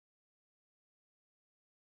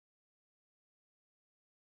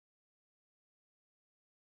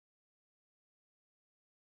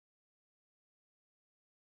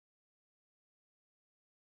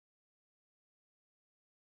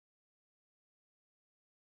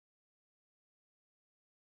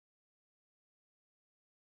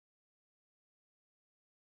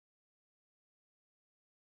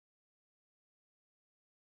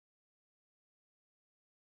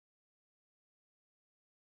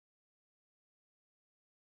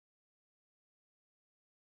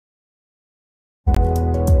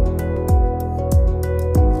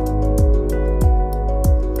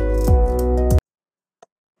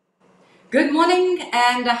Good morning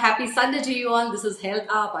and a happy Sunday to you all. This is Health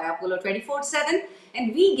Hour by Apollo 24/7,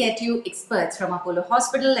 and we get you experts from Apollo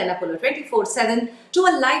Hospital and Apollo 24/7 to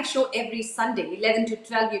a live show every Sunday, 11 to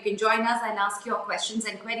 12. You can join us and ask your questions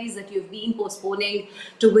and queries that you've been postponing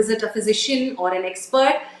to visit a physician or an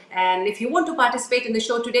expert. And if you want to participate in the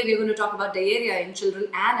show today, we're going to talk about diarrhea in children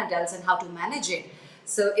and adults and how to manage it.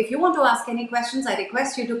 So if you want to ask any questions, I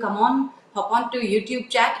request you to hop on to YouTube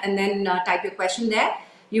chat and then type your question there.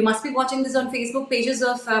 You must be watching this on Facebook pages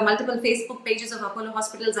of multiple Facebook pages of Apollo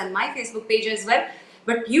Hospitals and my Facebook page as well.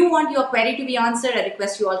 But you want your query to be answered, I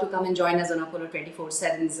request you all to come and join us on Apollo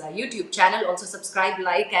 24/7's YouTube channel. Also subscribe,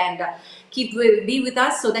 like, and be with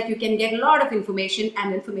us so that you can get a lot of information,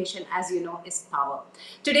 and information, as you know, is power.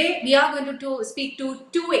 Today, we are going to speak to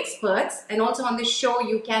two experts, and also on this show,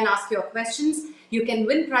 you can ask your questions. You can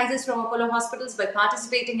win prizes from Apollo Hospitals by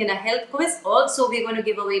participating in a health quiz. Also, we're going to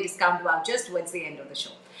give away discount vouchers towards the end of the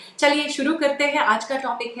show. चलिए शुरू करते हैं. आज का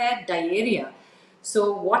topic है diarrhoea. So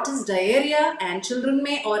what is diarrhoea and children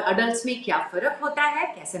में और adults में क्या फर्क होता है,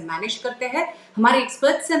 कैसे मैनेज करते हैं, हमारे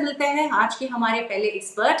एक्सपर्ट से मिलते हैं. आज के हमारे पहले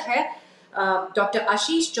एक्सपर्ट है doctor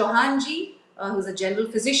Ashish Chauhan ji, who is a general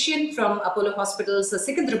physician from Apollo Hospitals,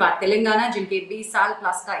 Secunderabad, Telangana, जिनके 20 साल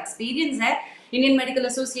प्लस का एक्सपीरियंस है. Indian medical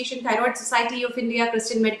association, thyroid society of India,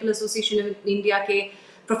 Christian medical association of India के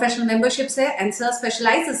professional memberships hai, and sir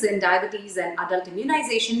specializes in diabetes and adult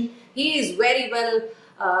immunization. He is very well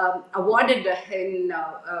awarded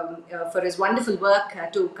for his wonderful work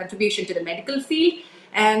to contribution to the medical field.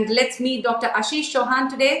 And let's meet Dr. Ashish Chauhan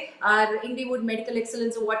today, our Inglewood Medical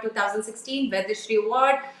Excellence Award 2016, Vedishri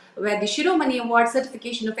Award, Vedi Shiromani Award,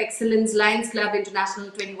 Certification of Excellence, Lions Club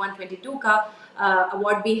International 21-22 ka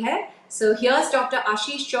award bhi hai. So here's Dr.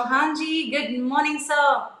 Ashish Chauhan ji. Good morning, sir.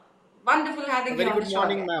 Wonderful having you on the show. Very good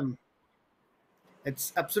morning, ma'am. It's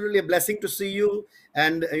absolutely a blessing to see you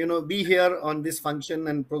and be here on this function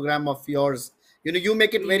and program of yours. You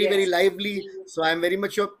make it very lively. So I'm very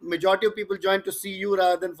much sure majority of people join to see you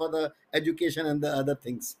rather than for the education and the other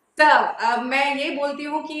things. Sir, मैं ये बोलती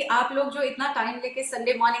हूँ कि आप लोग जो इतना time लेके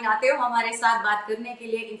संडे मॉर्निंग आते हो हमारे साथ बात करने के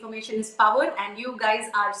लिए, information is power and you guys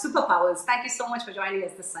are superpowers. Thank you so much for joining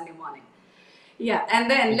us this Sunday morning. Yeah, and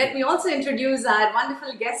then let me also introduce our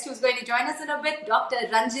wonderful guest who's going to join us in a bit, Dr.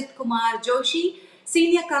 Ranjit Kumar Joshi,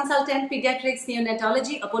 Senior Consultant Pediatrics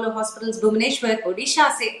Neonatology, Apollo Hospitals, Bhubaneswar, Odisha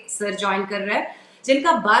से sir join कर रहे हैं,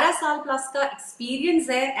 जिनका 12 साल plus का experience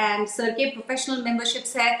है. And sir के professional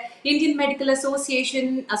memberships है Indian medical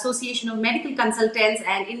association, association of medical consultants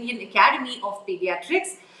and Indian academy of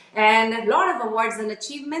paediatrics, and a lot of awards and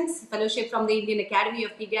achievements, fellowship from the Indian Academy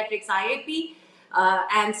of Pediatrics IAP.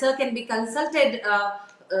 And sir can be consulted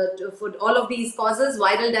for all of these causes: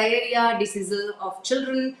 viral diarrhea, diseases of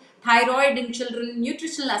children, thyroid in children,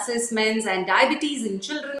 nutritional assessments, and diabetes in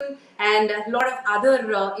children, and a lot of other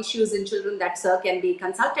issues in children that sir can be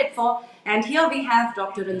consulted for. And here we have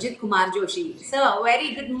Dr. Ranjit Kumar Joshi. Sir,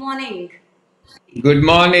 very good morning. Good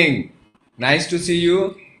morning. Nice to see you.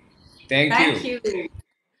 Thank you.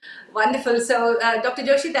 Wonderful. So, Dr.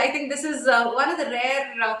 Joshi, I think this is one of the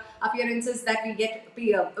rare appearances that we get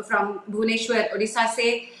from Bhubaneswar, Odisha.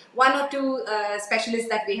 Say one or two specialists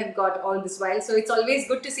that we have got all this while. So it's always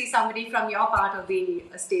good to see somebody from your part of the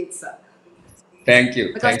state, sir. Thank you.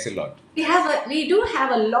 Because thanks a lot. We do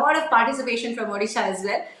have a lot of participation from Odisha as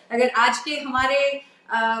well. अगर आज के हमारे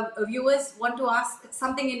viewers want to ask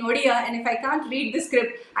something in Odia, and if I can't read the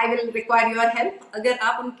script, I will require your help. अगर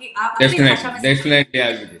आप उनकी definitely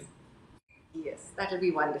I'll be there. Yes, that will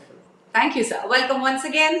be wonderful. Thank you, sir. Welcome once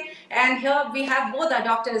again. And here we have both our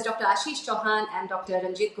doctors, Dr. Ashish Chauhan and Dr.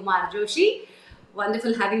 Ranjit Kumar Joshi.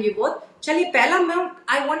 Wonderful having you both. चलिए पहला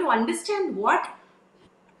I want to understand what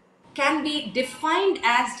can be defined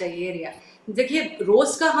as diarrhea. देखिए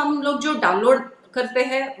रोज का हम लोग जो download करते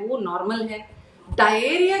हैं वो नॉर्मल है.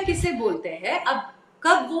 डायरिया किसे बोलते हैं, अब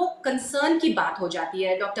कब वो कंसर्न की बात हो जाती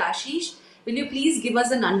है? Doctor Ashish, will you please give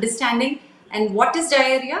us an understanding and what is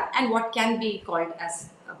diarrhea and what can be called as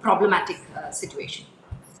a problematic situation?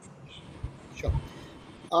 Sure.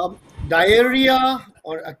 Diarrhea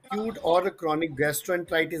or acute or chronic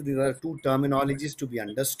gastroenteritis, these are two terminologies to be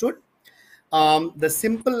understood. The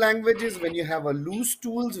simple language is when you have a loose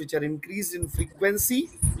stools which are increased in frequency,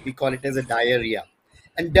 we call it as a diarrhea.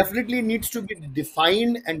 And definitely needs to be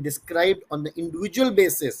defined and described on the individual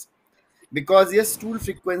basis, because yes, stool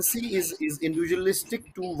frequency is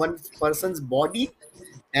individualistic to one person's body,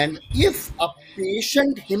 and if a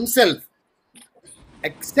patient himself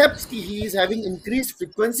accepts that he is having increased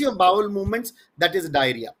frequency of bowel movements, that is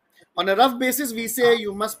diarrhea. On a rough basis, we say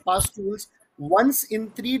you must pass stools once in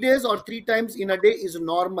 3 days or 3 times in a day is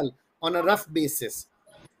normal on a rough basis.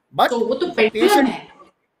 But तो वो तो if a pendulum patient, है.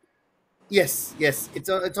 yes,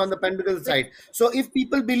 it's on the pentacle side. So if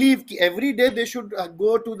people believe ki every day they should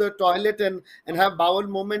go to the toilet and have bowel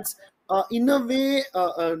movements, in a way,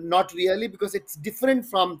 not really, because it's different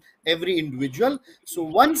from every individual. So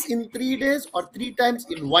once in 3 days or 3 times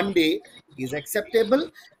in one day is acceptable,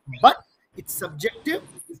 but it's subjective.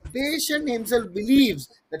 If patient himself believes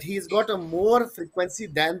that he's got a more frequency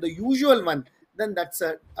than the usual one, then that's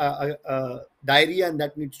a diarrhea, and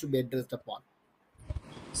that needs to be addressed upon.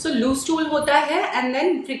 So loose tool होता है and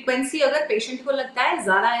then frequency अगर patient को लगता है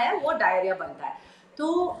ज्यादा है वो diarrhoea बनता है.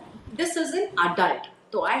 तो दिस इज इन अडल्ट.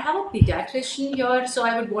 तो I have a paediatrician here, so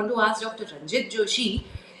I would want to ask doctor Ranjit Joshi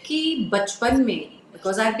कि बचपन में,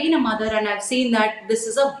 because I have been a mother and I have seen that this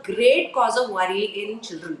is a great cause of worry in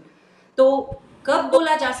children. तो कब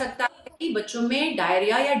बोला जा सकता है कि बच्चों में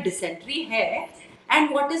डायरिया या डिसेंट्री है,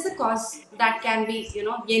 and what is the cause that can be, you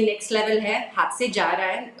know, ये नेक्स्ट लेवल है, हाथ से जा रहा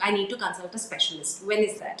है, I need to consult a specialist, when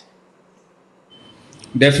is that?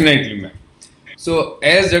 Definitely, ma'am. So,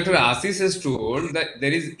 as Dr. Assis has told, that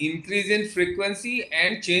there is increase in frequency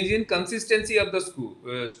and change in consistency of the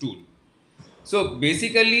stool. So,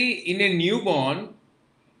 basically, in a newborn,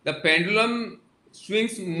 the pendulum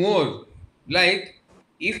swings more. Like,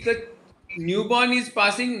 if the newborn is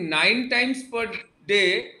passing 9 times per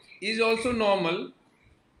day, is also normal,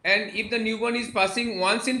 and if the newborn is passing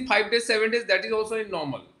once in 5 days, 7 days, that is also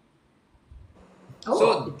normal. Oh, So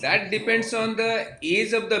that depends on the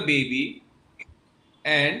age of the baby,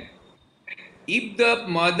 and if the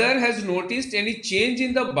mother has noticed any change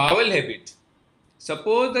in the bowel habit.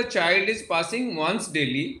 Suppose the child is passing once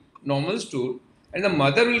daily, normal stool, and the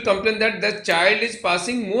mother will complain that the child is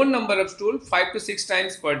passing more number of stool, 5 to 6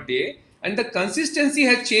 times per day, and the consistency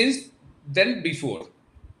has changed than before.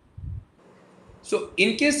 So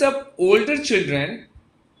in case of older children,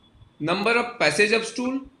 number of passage of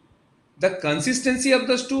stool, the consistency of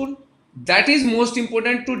the stool, that is most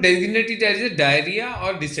important to designate it as a diarrhea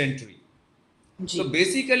or dysentery. Ji. So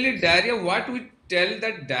basically diarrhea, what we tell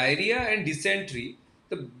that diarrhea and dysentery,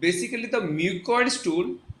 basically the mucoid stool,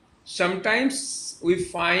 sometimes we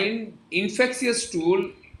find infectious stool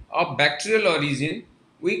of bacterial origin,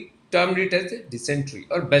 we termed it as a dysentery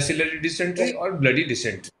or bacillary dysentery or bloody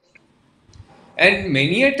dysentery. And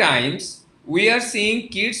many a times we are seeing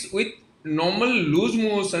kids with normal loose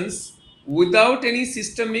motions without any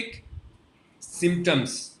systemic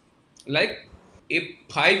symptoms. Like a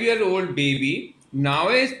 5-year-old baby,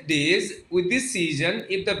 nowadays with this season,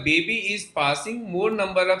 if the baby is passing more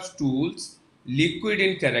number of stools, liquid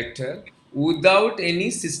in character, without any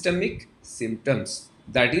systemic symptoms,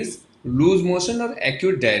 that is loose motion or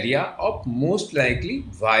acute diarrhea of most likely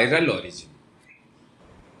viral origin.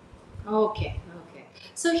 Okay okay.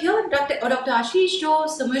 So here doctor आशीष, जो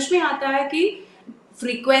समझ में आता है कि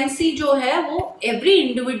frequency जो है वो every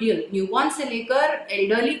individual, newborn से लेकर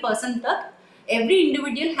एल्डरली पर्सन तक, every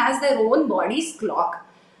individual has their own bodies clock.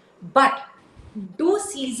 But do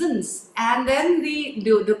seasons and then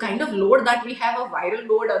the kind of load that we have, a viral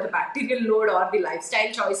load or the bacterial load or the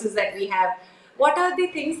lifestyle choices that we have, what are the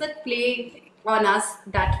things that play on us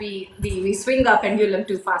that we swing our pendulum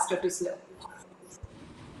too fast or too slow?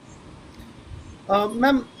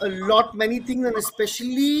 Ma'am, a lot, many things, and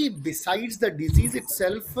especially besides the disease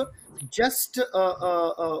itself, just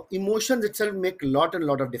emotions itself make a lot and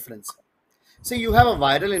lot of difference. So you have a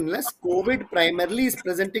viral illness. COVID primarily is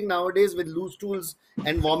presenting nowadays with loose stools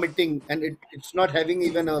and vomiting, and it's not having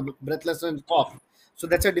even a breathlessness and cough. So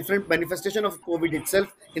that's a different manifestation of COVID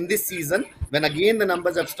itself in this season, when again the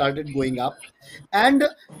numbers have started going up. And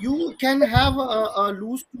you can have a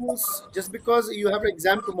loose stools just because you have an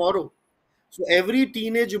exam tomorrow. So every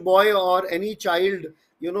teenage boy or any child,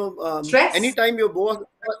 Stress. anytime your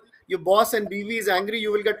boss and BV is angry,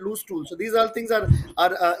 you will get loose stool. So these all things are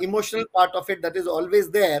emotional part of it that is always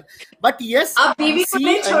there. But yes, आप we बीवी को see,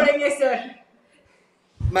 नहीं छोड़ेंगे sir.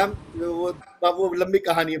 Ma'am, वो लंबी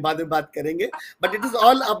कहानी है, बाद में बात करेंगे. But it is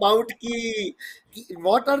all about कि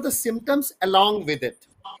what are the symptoms along with it.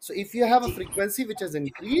 So if you have a frequency which has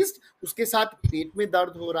increased, उसके साथ पेट में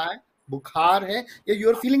दर्द हो रहा है, बुखार है, या you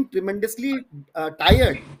are feeling tremendously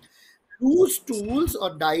tired, loose stools or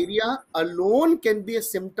diarrhea alone can be a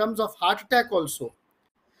symptoms of heart attack also.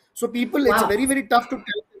 So people, it's Wow. very very tough to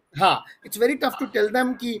tell. हाँ, it's very tough to tell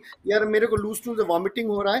them कि यार मेरे को loose stools and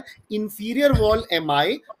vomiting हो रहा है. Inferior wall MI,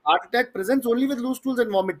 heart attack presents only with loose stools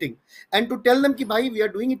and vomiting. And to tell them कि भाई we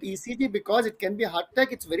are doing it ECG because it can be a heart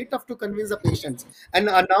attack, it's very tough to convince the patients.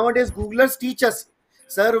 And nowadays Googlers teach us,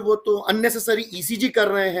 sir वो तो unnecessary ECG कर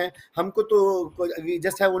रहे हैं, हमको तो we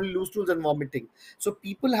just have only loose stools and vomiting. So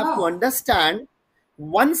people have to Oh. understand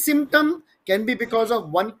one symptom can be because of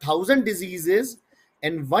 1000 diseases,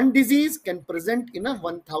 and one disease can present in a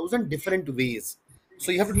 1000 different ways.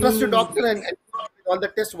 So you have to trust your doctor and all the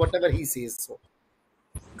tests, whatever he says. So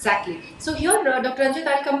Exactly. So here, Dr. Ranjit,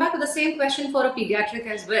 I'll come back to the same question for a pediatric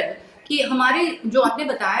as well. कि हमारे जो आपने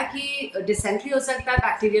बताया कि dysentery हो सकता है,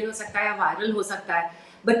 bacterial हो सकता है या वायरल हो सकता है,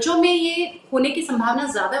 बच्चों में ये होने की संभावना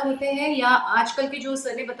ज्यादा होते हैं या आजकल के जो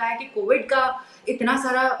सर ने बताया कि कोविड का इतना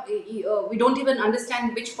सारा we don't even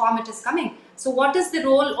understand which form it is coming. So what is the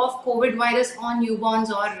role of Covid virus on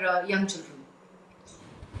newborn's और young children?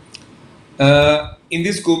 In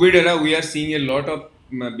this COVID era, we are seeing a lot of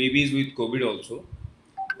babies with COVID also.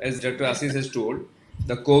 As Dr. Assis has told,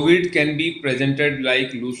 the COVID can be presented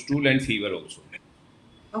like loose stool and fever also.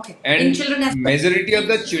 Okay. And in children as well. majority of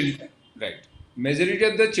the children, right? Majority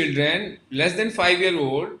of the children less than 5 year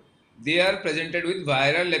old, they are presented with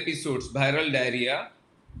viral episodes, viral diarrhea,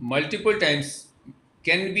 multiple times,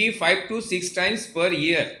 can be 5 to 6 times per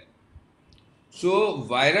year. So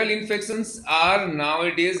viral infections are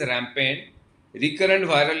nowadays rampant. Recurrent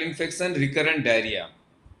viral infection, recurrent diarrhea.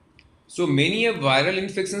 So many of viral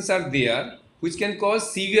infections are there which can cause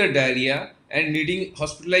severe diarrhea and needing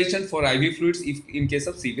hospitalization for IV fluids if in case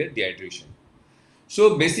of severe dehydration. So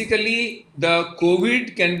basically the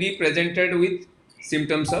COVID can be presented with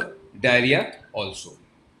symptoms of diarrhea also.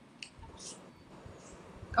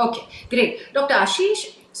 Okay, great. Dr.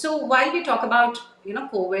 Ashish, so while we talk about,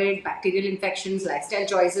 COVID, bacterial infections, lifestyle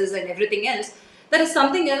choices and everything else, there is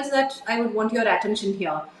something else that I would want your attention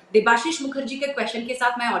here. Debashish Mukherjee के question के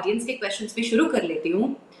साथ मैं audience के questions पे शुरू कर लेती हूँ.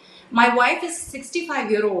 My wife is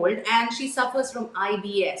 65-year-old and she suffers from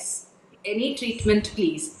IBS. Any treatment,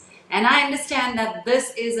 please? And I understand that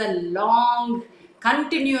this is a long,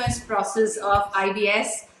 continuous process of IBS,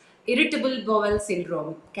 irritable bowel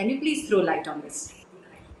syndrome. Can you please throw light on this?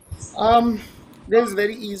 there is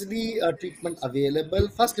very easily a treatment available.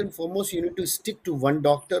 First and foremost, you need to stick to one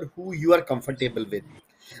doctor who you are comfortable with.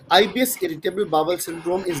 IBS, irritable bowel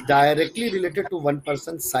syndrome, is directly related to one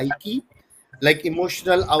person's psyche, like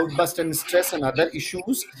emotional outburst and stress and other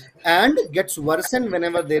issues, and gets worsened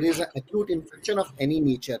whenever there is an acute infection of any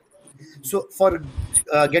nature. So for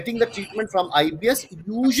getting the treatment from IBS,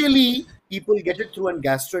 usually people get it through a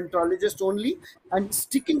gastroenterologist only, and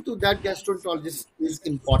sticking to that gastroenterologist is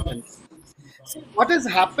important. So what has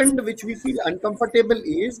happened, which we feel uncomfortable,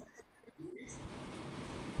 is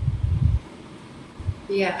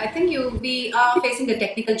Yeah, I think we are facing a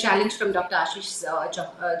technical challenge from Dr.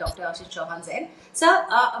 Dr. Ashish Chauhan's end. Sir,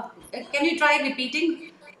 can you try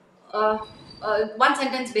repeating one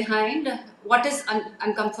sentence behind what is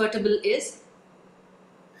uncomfortable is?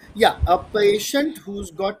 yeah, a patient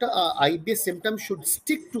who's got a IBS symptom should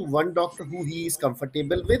stick to one doctor who he is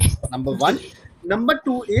comfortable with. Number one. Number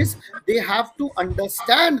two is they have to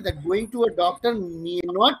understand that going to a doctor may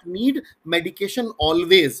not need medication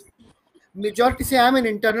always. Majority say I'm an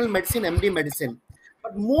internal medicine, MD medicine,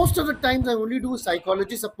 but most of the times I only do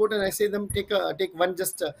psychology support, and I say them take one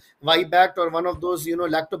just Vibact or one of those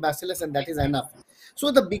lactobacillus, and that is enough.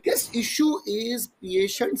 So the biggest issue is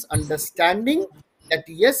patients understanding that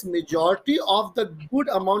yes, majority of the good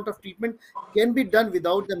amount of treatment can be done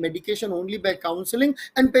without the medication, only by counseling,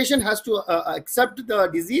 and patient has to accept the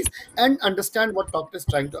disease and understand what doctor is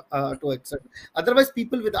trying to accept. Otherwise,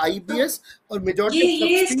 people with IBS or majority of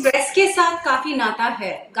ये substance, stress के साथ काफी नाता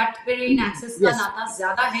है, gut brain access का yes, नाता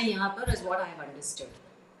ज्यादा है यहाँ पर, is what I have understood.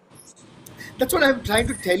 that's what I'm trying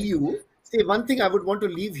to tell you. Say one thing I would want to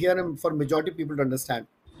leave here and for majority of people to understand.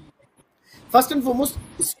 First and foremost,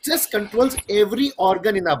 stress controls every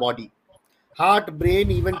organ in our body. Heart,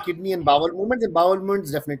 brain, even kidney and bowel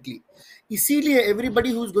movements definitely. इसीलिए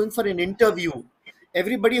everybody who's going for an interview,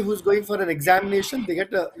 everybody who's going for an examination, they get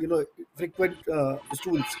frequent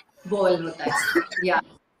stools. Bowel होता है. Yeah,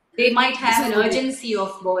 they might This have is an the urgency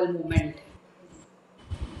of bowel movement.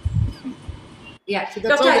 Yeah, so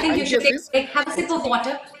that's doctor, how I the think you should IBS is. have a sip of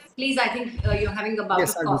water. Please, I think you're having a bout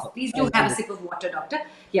Yes, of I'll do cough. that. Please do have a sip of water, doctor.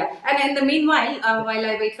 Yeah, and in the meanwhile, while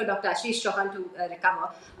I wait for Dr. Ashish Chauhan to recover,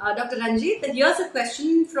 Dr. Ranjit, here's a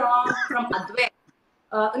question from Advait.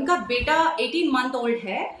 उनका बेटा 18-month-old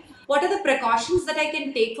है. What are the precautions that I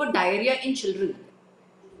can take for diarrhea in children?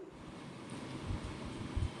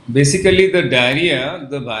 Basically, the diarrhea,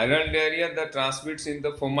 the viral diarrhea that transmits in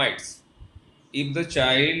the fomites. If the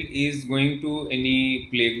child is going to any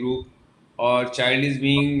playgroup or child is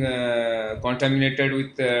being contaminated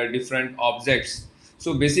with different objects,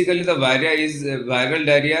 so basically the viral is viral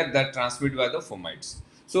diarrhea that transmit by the fomites.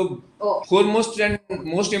 So Oh, foremost and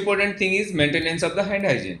most important thing is maintenance of the hand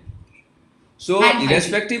hygiene. So hand hygiene.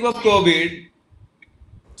 irrespective of COVID,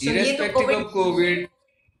 So ये तो irrespective COVID of COVID,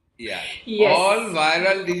 Yeah, all Yes.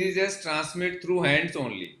 viral diseases transmit through hands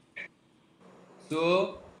only. So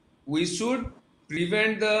we should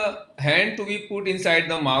prevent the hand to be put inside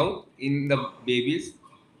the mouth in the babies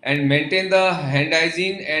and maintain the hand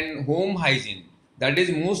hygiene and home hygiene. That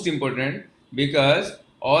is most important because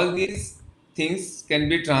all these things can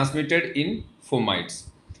be transmitted in fomites.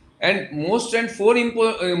 And most important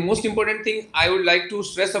thing I would like to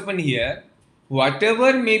stress upon here,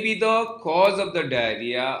 whatever may be the cause of the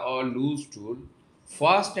diarrhea or loose stool,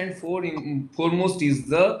 first and foremost is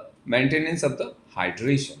the maintenance of the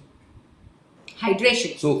hydration.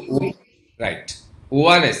 Hydration. So, right,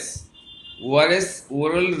 ORS, ORS,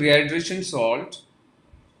 oral rehydration salt,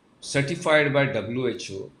 certified by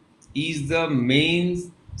WHO, is the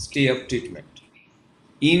mainstay of treatment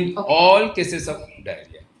in Okay. all cases of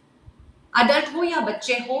diarrhea. Adult हो या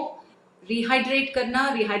बच्चे हो, rehydrate करना,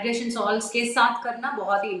 rehydration salts के साथ करना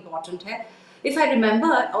बहुत ही important है. If I remember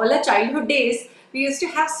all our childhood days, we used to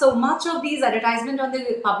have so much of these advertisement on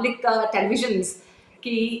the public televisions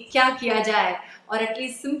कि क्या किया जाए, और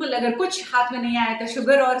एटलीस्ट सिंपल अगर कुछ हाथ में नहीं आया तो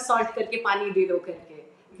शुगर और सॉल्ट करके पानी दे दो करके.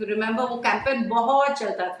 इफ यू रिमेंबर वो कैंपेन बहुत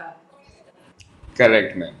चलता था.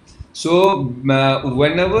 Correct, ma'am. So,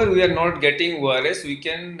 whenever we are not getting ORS, we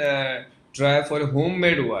can try for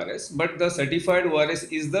homemade ORS, but the certified ORS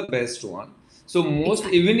is the best one. So, most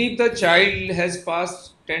Exactly. even if the child has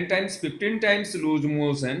passed 10 times, 15 times loose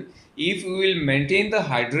motion, if we will maintain the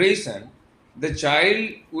hydration, the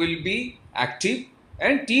child will be active,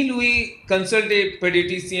 and till we consult a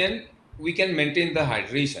pediatrician, we can maintain the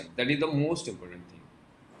hydration. That is the most important thing.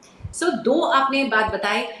 सो दो आपने बात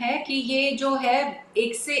बताई है कि ये जो है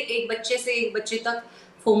एक से एक बच्चे से एक बच्चे तक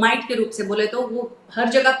फोमाइट के रूप से बोले तो वो हर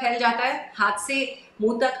जगह फैल जाता है, हाथ से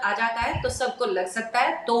मुंह तक आ जाता है, तो सबको लग सकता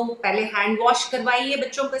है. तो पहले हैंड वॉश करवाइए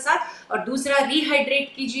बच्चों के साथ, और दूसरा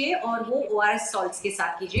रिहाइड्रेट कीजिए और वो ओआरएस सॉल्ट्स के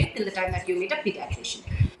साथ कीजिए till the time that you meet a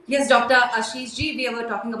paediatrician. Yes, Dr. Ashish ji, we were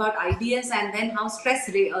talking about IBS and then how stress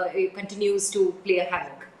continues to play a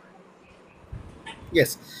havoc.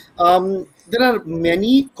 Yes. There are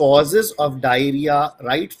many causes of diarrhea,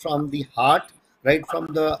 right from the heart, right from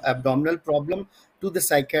the abdominal problem to the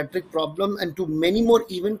psychiatric problem, and to many more.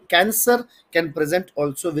 Even cancer can present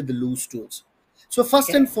also with loose stools. So, first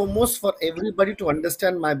Okay. and foremost, for everybody to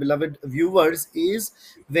understand, my beloved viewers, is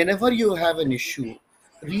whenever you have an issue,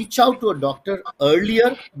 reach out to a doctor earlier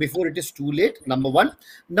before it is too late. Number one.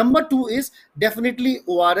 Number two is definitely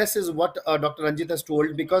ORS is what Dr. Ranjit has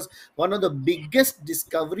told, because one of the biggest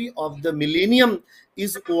discovery of the millennium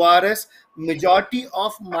is ORS. Majority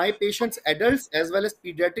of my patients, adults as well as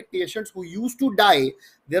pediatric patients who used to die,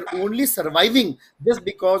 they're only surviving just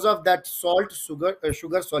because of that salt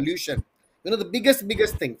sugar solution. The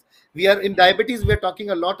biggest thing, we are in diabetes, we are talking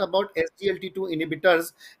a lot about SGLT2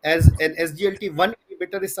 inhibitors, as an SGLT1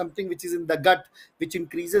 inhibitor is something which is in the gut, which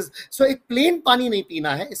increases. So एक plain पानी नहीं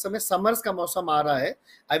पीना है. इस समय summers का मौसम आ रहा है.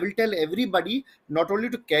 I will tell everybody not only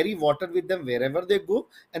to carry water with them wherever they go,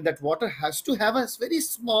 and that water has to have a very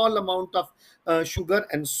small amount of sugar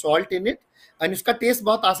and salt in it. And इसका test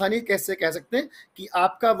बहुत आसानी कैसे कह सकते हैं कि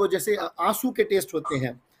आपका वो जैसे आंसू के टेस्ट होते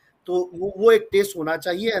हैं, तो वो एक टेस्ट होना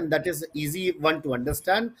चाहिए, and that is easy one two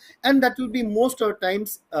understand, and that will be most of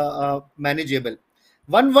times manageable.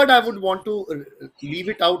 One word I would want to leave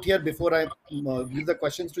it out here before I give the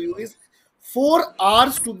questions to you is 4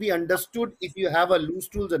 hours to be understood if you have a loose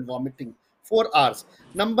stools and vomiting. 4 hours.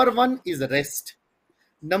 Number one is rest.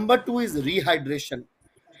 Number two is rehydration.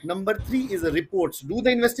 Number three is reports. Do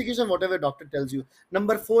the investigation, whatever doctor tells you.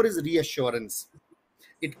 Number four is reassurance.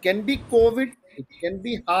 It can be COVID, it can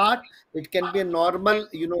be heart, it can be a normal,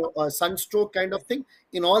 sunstroke kind of thing.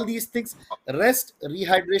 In all these things, rest,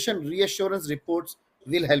 rehydration, reassurance reports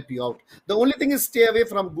will help you out. The only thing is stay away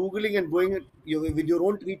from Googling and going with your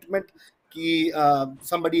own treatment.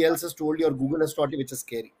 Somebody else has told you or Google has taught you, which is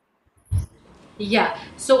scary. Yeah.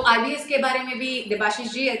 So IBS के बारे में भी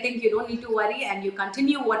Debashish ji, I think you don't need to worry, and you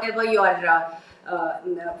continue whatever your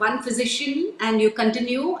one physician, and you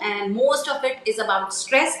continue, and most of it is about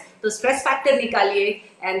stress. तो stress factor निकालिए,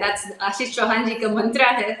 and that's Ashish Chauhan जी का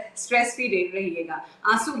मंत्र है, stress free रहिएगा.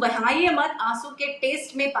 आंसू बहाइए मत, आंसू के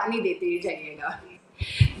टेस्ट में पानी देते जाइएगा.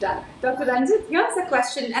 Done. Dr. Ranjit, here's a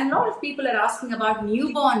question, and a lot of people are asking about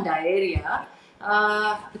newborn diarrhea.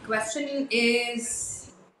 The question is,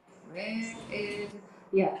 where is,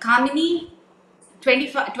 yeah, Kamini,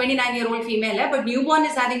 29-year-old female, but newborn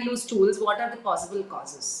is having loose stools. What are the possible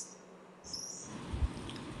causes?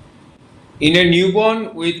 In a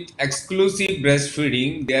newborn with exclusive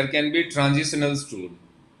breastfeeding, there can be transitional stool,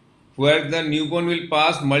 where the newborn will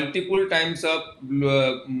pass multiple times of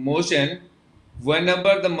motion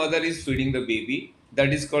whenever the mother is feeding the baby.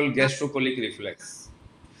 that is called gastrocolic reflex.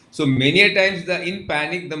 So many a times in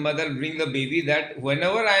panic the mother bring the baby that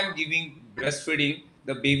whenever I am giving breastfeeding,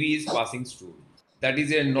 the baby is passing stool. That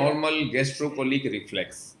is a Okay. normal gastrocolic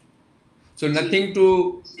reflex. So Gee. nothing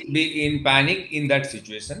to be in panic in that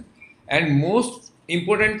situation. And most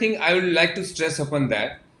important thing I would like to stress upon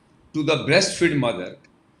that to the breastfeed mother,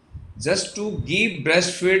 just to give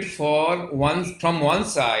breastfeed for one from one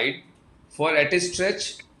side for at a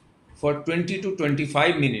stretch for 20 to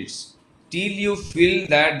 25 minutes till you feel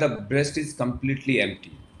that the breast is completely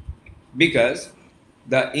empty, because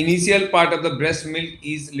the initial part of the breast milk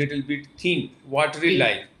is little bit thin, watery Gee.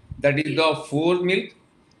 like, that is the fore milk,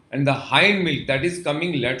 and the hind milk that is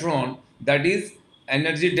coming later on, that is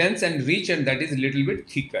energy dense and rich, and that is little bit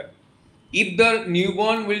thicker. If the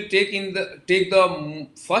newborn will take the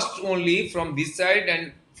first only from this side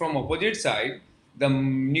and from opposite side, the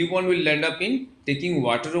newborn will end up in taking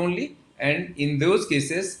water only, and in those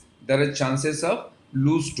cases there are chances of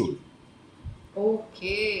loose stool.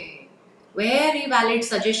 Okay. Very valid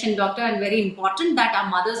suggestion, doctor, and very important that our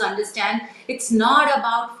mothers understand it's not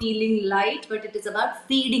about feeling light, but it is about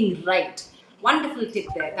feeding right. Wonderful tip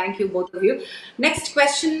there. Thank you, both of you. Next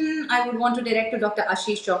question I would want to direct to Dr.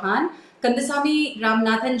 Ashish Chauhan. Kandasamy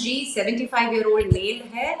Ramnathan ji 75-year-old mail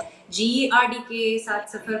है, GERD के साथ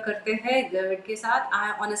सफर करते हैं, GERD के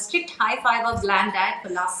साथ, on a strict high fiber bland diet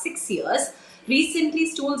for last 6 years. Recently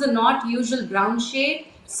stools are not usual brown shade,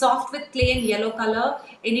 soft with clay and yellow color.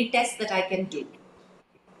 Any test that I can do?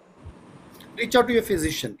 Reach out to your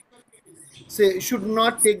physician. Say, should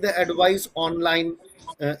not take the advice online.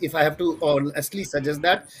 If I have to honestly suggest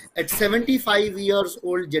that, at 75 years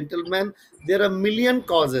old gentleman, there are a million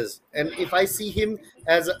causes, and if I see him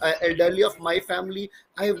as an elderly of my family,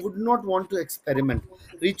 I would not want to experiment.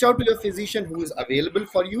 Reach out to your physician who is available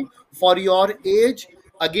for you for your age.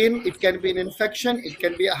 Again, it can be an infection, it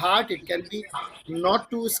can be a heart, it can be,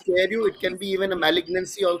 not to scare you, it can be even a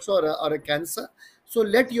malignancy also, or a cancer. So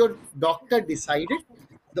let your doctor decide it.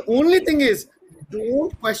 The only thing is,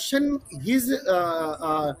 don't question his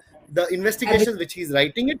the investigations which he's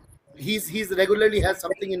writing it. He's regularly has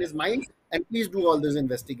something in his mind, and please do all those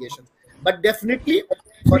investigations. But definitely,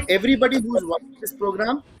 for everybody who's watching this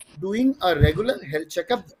program, doing a regular health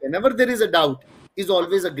checkup whenever there is a doubt is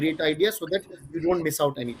always a great idea, so that you don't miss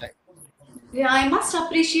out any time. Yeah, I must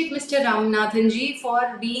appreciate Mr. Ramanathan ji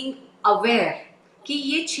for being aware कि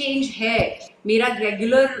ये change है, मेरा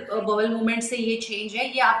regular bowel movement से ये change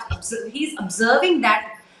है, ये आप he's observing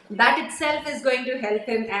that, that itself is going to help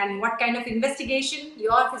him, and what kind of investigation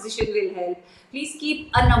your physician will help. Please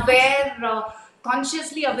keep unaware,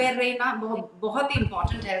 consciously aware रहना बहुत ही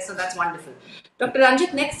important है. So that's wonderful. Dr.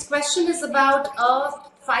 Ranjit, next question is about a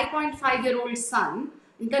 5.5-year-old son.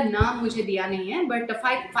 इनका नाम मुझे दिया नहीं है, but a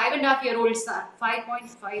 5.5-year-old son,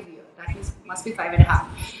 5.5 year, that means must be 5.5.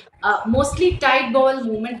 Mostly tight bowel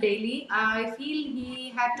movement daily. I feel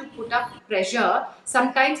he had to put up pressure.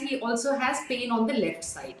 Sometimes he also has pain on the left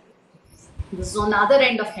side. This is on the other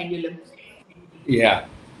end of pendulum. Yeah.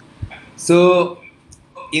 So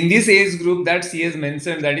in this age group that she has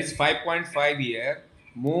mentioned, that is 5.5 year,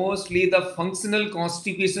 mostly the functional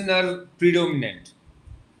constipation are predominant,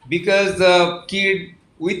 because the kid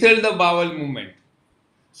withheld the bowel movement.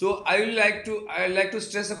 So I like to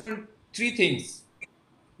stress upon three things.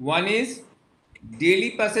 One is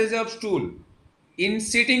daily passage of stool in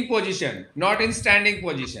sitting position, not in standing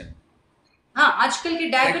position. हाँ, आजकल के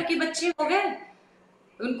diaper के बच्चे हो गए,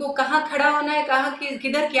 उनको कहाँ खड़ा होना है, कहाँ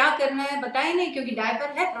किधर क्या करना है बताए नहीं, क्योंकि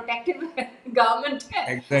डायपर है, प्रोटेक्टिव है, गवर्नमेंट है.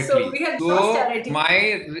 Exactly. So we have So lost our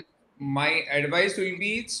idea. my advice will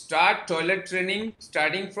be start toilet training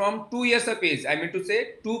starting from 2 years of age. I mean to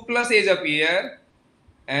say 2+ age of year,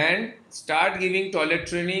 and start giving toilet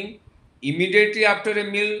training immediately after a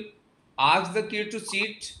meal. Ask the kid to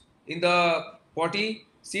sit in the potty,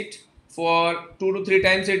 sit for 2 to 3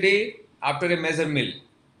 times a day after a major meal.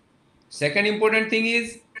 Second important thing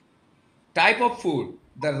is type of food,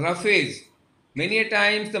 the roughage. Many a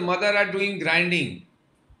times the mother are doing grinding.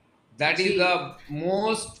 That is the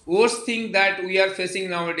most worst thing that we are facing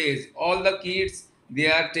nowadays. All the kids, they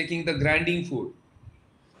are taking the grinding food.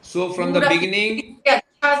 So from the पूरा beginning,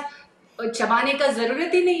 अच्छा चबाने का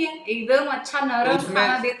जरूरत ही नहीं है, एकदम अच्छा नरम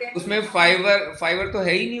खाना देते हैं. उसमें फाइबर तो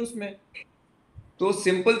है ही नहीं उसमें. तो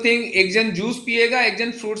सिंपल थिंग, एक जन जूस पिएगा, एक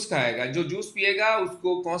जन फ्रूट्स खाएगा. जो जूस पिएगा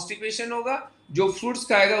उसको कॉन्स्टिपेशन होगा, जो फ्रूट्स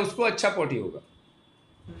खाएगा उसको अच्छा पॉटी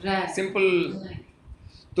होगा. सिंपल.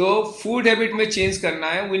 तो फूड हैबिट में चेंज करना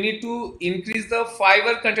है. We need to increase the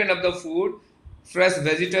fibre content of the food. Fresh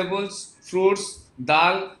vegetables, fruits,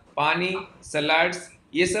 दाल, पानी, सलाड्स,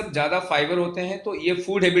 ये सब ज़्यादा फाइबर होते हैं, तो ये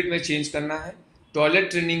फूड हैबिट में चेंज करना है. टॉयलेट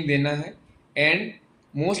ट्रेनिंग देना है, and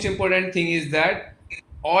most important thing is that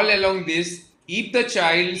all along this, if the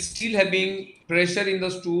child still having pressure in the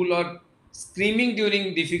stool or screaming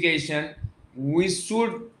during defecation, we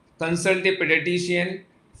should consult a pediatrician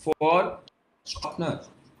for softener.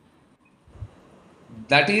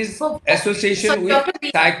 That is For association sorry, with doctor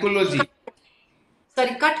psychology.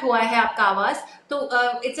 Sorry cut हुआ है आपका आवाज, तो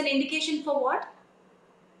it's an indication for what?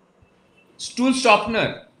 Stool softener,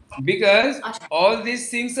 because अच्छा, all these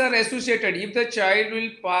things are associated. If the child will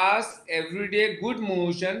pass every day good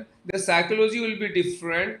motion, the psychology will be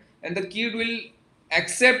different and the kid will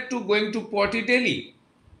accept to going to potty daily.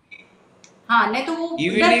 हाँ, नहीं तो वो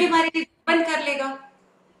Even डर के if, मारे बंद कर लेगा।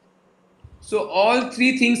 so all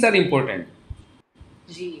three things are important.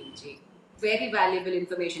 Ji ji, very valuable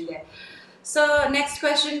information there. So next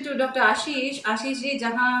question to doctor आशीष। आशीष जी,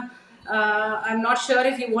 जहाँ I am not sure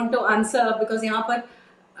if you want to answer, because यहाँ पर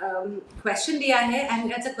क्वेश्चन दिया है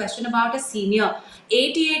and it's a question about a senior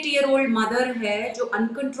 88-year-old mother है जो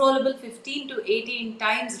uncontrollable 15 to 18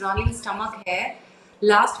 times running stomach है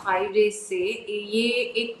last 5 days से। ये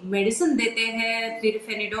एक मेडिसिन देते हैं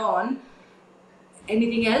पिरफेनिडोन।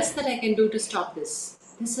 Anything else that I can do to stop this?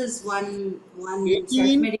 This is one self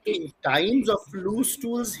 18 medication. times of loose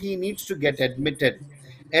stools, he needs to get admitted.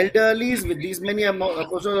 Elderlies with these many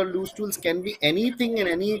episodes of loose stools can be anything, in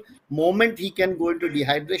any moment he can go into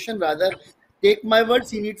dehydration. Rather, take my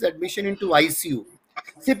words, he needs admission into ICU.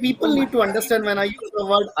 See, people Oh my. need to understand when I use the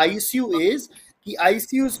word ICU is कि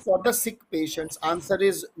ICU is for the sick patients. Answer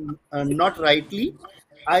is not rightly.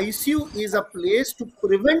 ICU is a place to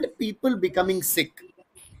prevent people becoming sick.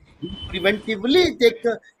 We preventively take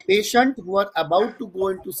a patient who are about to go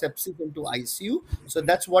into sepsis into ICU. So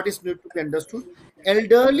that's what is need to be understood.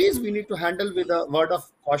 Elderlies, we need to handle with a word of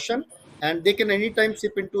caution, and they can anytime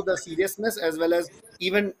sip into the seriousness, as well as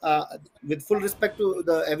even with full respect to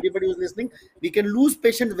the everybody who's listening, we can lose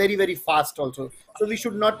patients very very fast also. So we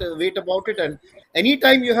should not wait about it. And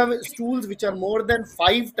anytime you have stools which are more than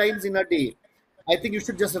 5 times in a day, I think you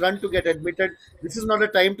should just run to get admitted. This is not a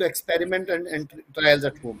time to experiment and trials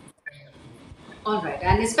at home. All right,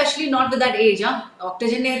 and especially not with that age, huh?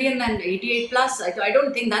 Octogenarian and 88 plus. I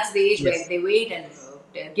don't think that's the age where Yes. they wait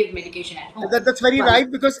and give medication at home. That's very Well,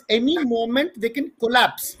 right, because any moment they can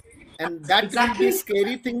collapse, and that will be a exactly.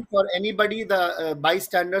 scary thing for anybody, the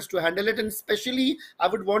bystanders, to handle it. And especially, I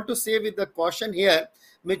would want to say with the caution here,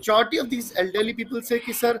 majority of these elderly people say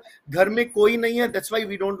कि sir घर में कोई नहीं है, that's why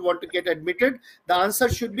we don't want to get admitted. The answer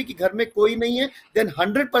should be कि घर में कोई नहीं है, then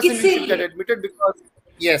 100% you should get इसीलिए admitted, because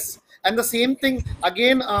yes. And the same thing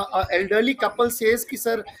again, elderly couple says कि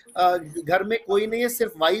sir घर में कोई नहीं है,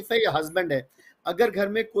 सिर्फ वाइफ है या हस्बैंड है. अगर घर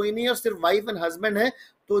में कोई नहीं है और सिर्फ वाइफ एंड हस्बैंड है,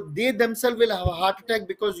 तो दे themselves will have a heart attack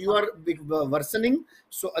because you are worsening.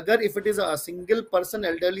 So agar if it is a single person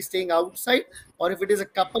elderly staying outside, or if it is a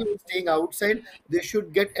couple who is staying outside, they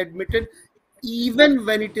should get admitted even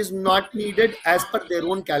when it is not needed as per their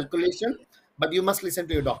own calculation, but you must listen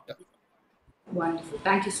to your doctor. wonderful.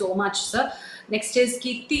 Thank you so much, sir. Next is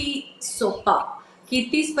Kirti Sopa.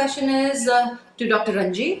 Kirti's question is to Dr.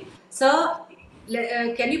 Ranjit. Sir,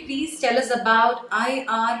 can you please tell us about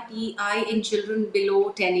IRTI in children below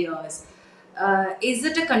 10 years? Is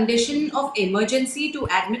it a condition of emergency to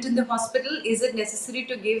admit in the hospital? Is it necessary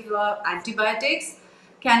to give antibiotics?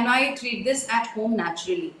 Can I treat this at home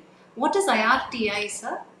naturally? What is IRTI,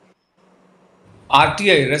 sir?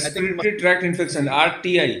 RTI, I think you must. respiratory tract infection,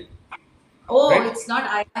 RTI, Oh, right? it's not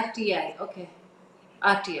IRTI. Okay.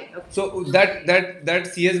 RTI. Okay. So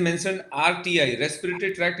that she has mentioned RTI,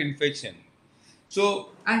 respiratory tract infection. So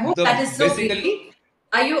I hope the that is so, basically Kirti.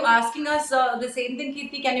 Are you asking us the same thing,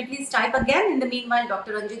 Kirti? Can you please type again? In the meanwhile,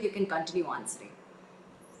 Dr. Ranjit, you can continue answering.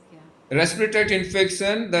 Yeah. respiratory tract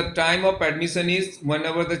infection, the time of admission is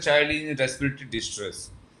whenever the child is in respiratory distress.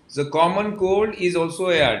 The common cold is also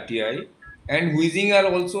a RTI, and wheezing are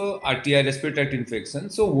also RTI, respiratory tract infection.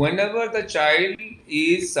 So whenever the child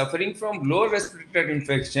is suffering from lower respiratory tract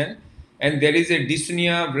infection and there is a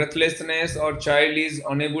dyspnea, breathlessness, or child is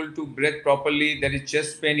unable to breathe properly, there is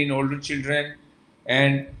chest pain in older children,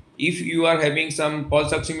 and if you are having some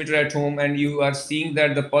pulse oximeter at home and you are seeing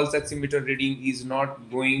that the pulse oximeter reading is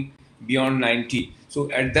not going beyond 90,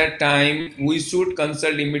 so at that time we should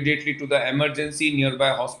consult immediately to the emergency nearby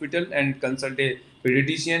hospital and consult a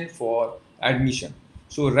pediatrician for admission.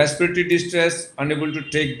 So respiratory distress, unable to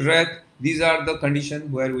take breath, these are the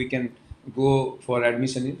conditions where we can go for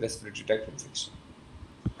admission in respiratory tract infection.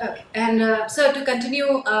 Okay. And so to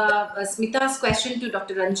continue Smita's question to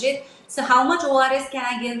Dr. Ranjit, so how much ORS can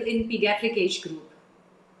I give in pediatric age group?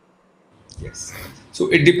 Yes. So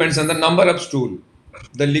it depends on the number of stool,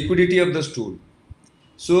 the liquidity of the stool.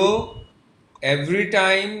 So every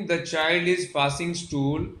time the child is passing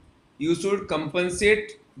stool, you should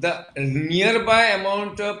compensate the nearby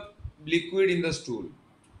amount of liquid in the stool.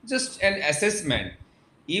 Just an assessment.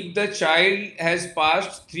 If the child has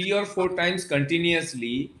passed 3 or 4 times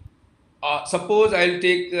continuously, suppose I'll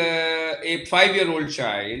take a 5-year-old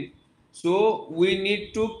child, so we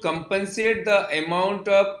need to compensate the amount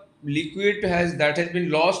of liquid has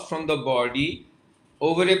been lost from the body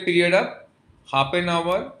over a period of half an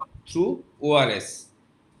hour through ORS.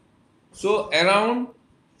 So around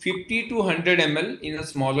 50 to 100 ml in a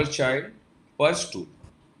smaller child per stool.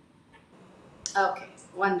 Okay,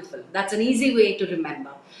 wonderful. That's an easy way to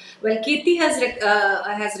remember. Well, Kirti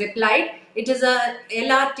has replied. It is a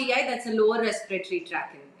LRTI. That's a lower respiratory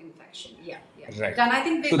tract infection. Yeah, yeah. Right. Done. I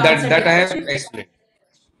think So we've that answered that your I have question. explained.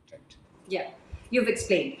 Right. Yeah, you've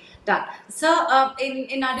explained. Done. So,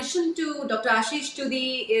 in addition to Dr. Ashish to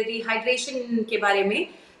the rehydration ke bare mein,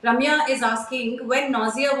 Ramya is asking when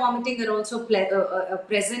nausea, vomiting are also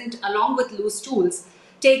present along with loose stools.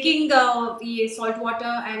 Taking the salt water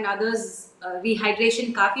and others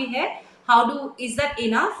rehydration kafi hai. Is that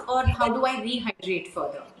enough, or how do I rehydrate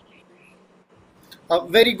further? A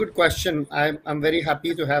very good question. I'm very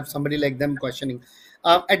happy to have somebody like them questioning.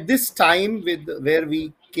 At this time, with where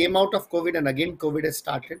we came out of COVID and again COVID has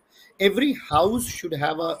started, every house should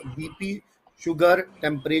have a BP, sugar,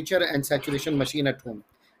 temperature, and saturation machine at home.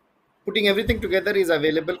 Putting everything together is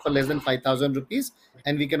available for less than 5,000 rupees,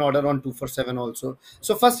 and we can order on 247 also.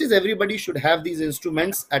 So first is everybody should have these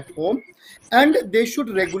instruments at home, and they should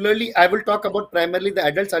regularly, I will talk about primarily the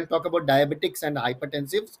adults, I'll talk about diabetics and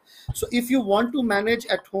hypertensives. So if you want to manage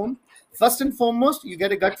at home, first and foremost, you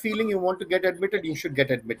get a gut feeling you want to get admitted, you should get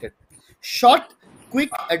admitted. Short quick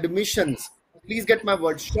admissions, please get my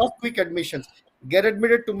word, short quick admissions. Get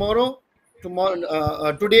admitted today, tomorrow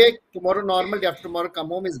normal, day after tomorrow come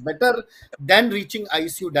home is better than reaching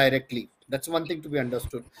ICU directly. That's one thing to be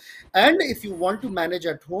understood. And if you want to manage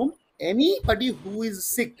at home, anybody who is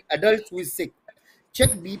sick, adult who is sick,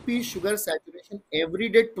 check BP, sugar, saturation every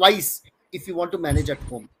day twice if you want to manage at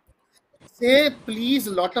home. Say please,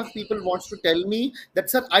 a lot of people wants to tell me that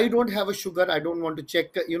sir, I don't have a sugar, I don't want to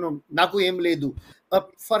check, naku em ledu.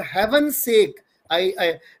 For heaven's sake,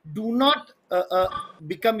 I do not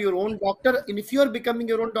become your own doctor, and if you are becoming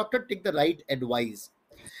your own doctor, take the right advice.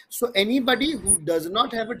 So anybody who does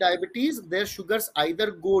not have a diabetes, their sugars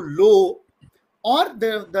either go low, or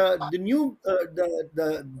the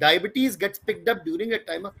diabetes gets picked up during a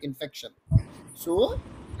time of infection. So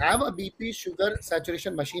have a BP, sugar,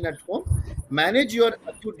 saturation machine at home. Manage your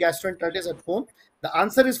acute gastroenteritis at home. The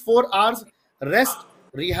answer is 4 hours rest,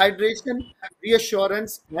 rehydration,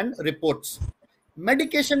 reassurance, and reports.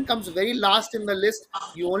 Medication comes very last in the list.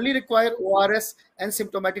 You only require ORS and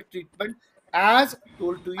symptomatic treatment as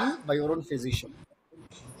told to you by your own physician.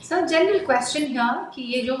 Sir general question here कि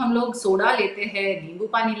ये जो हम लोग soda लेते हैं, नींबू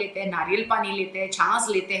पानी लेते हैं, नारियल पानी लेते हैं, छाछ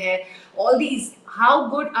लेते हैं, all these, how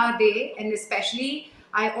good are they? And especially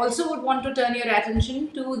I also would want to turn your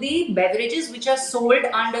attention to the beverages which are sold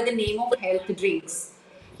under the name of health drinks.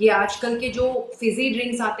 ये आजकल के जो फिजी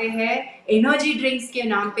ड्रिंक्स आते हैं, एनर्जी ड्रिंक्स के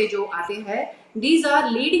नाम पे जो आते हैं, these are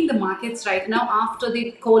leading the markets right now after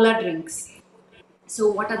the cola drinks. So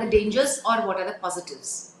what are the dangers or what are the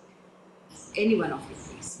positives? Any one of you,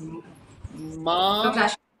 please. माँ Dr.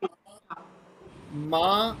 Ash-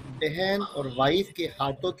 माँ बहन और वाइफ के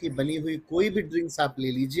हाथों की बनी हुई कोई भी ड्रिंक्स आप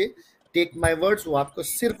ले लीजिए, टेक माय वर्ड्स, वो आपको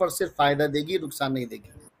सिर्फ और सिर्फ फायदा देगी, नुकसान नहीं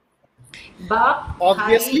देगी. बाप, भाई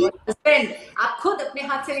ऑब्वियसली और हस्बैंड आप खुद अपने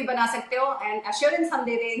हाथ से भी बना सकते हो, एंड अश्योरेंस हम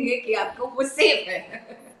दे देंगे कि आपको वो सेफ है.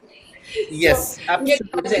 Yes, So, get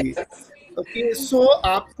absolutely. Okay, सो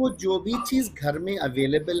आपको जो भी चीज घर में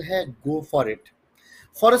अवेलेबल है, go for it.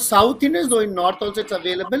 For a South Indians, though in North also it's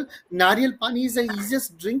available, नारियल पानी is the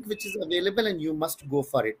easiest drink which is available and you must go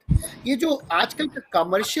for it. ये जो आजकल का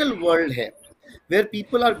commercial world है, where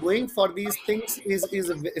people are going for these things is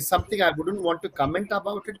something I wouldn't want to comment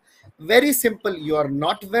about it. Very simple. You are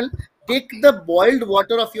not well. Take the boiled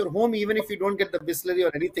water of your home, even if you don't get the Bisleri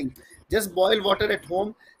or anything. Just boil water at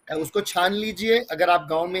home. उसको छान लीजिए अगर आप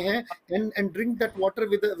गांव में हैं, and drink that water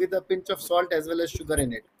with a pinch of salt as well as sugar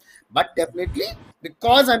in it. But definitely,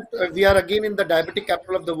 because we are again in the diabetic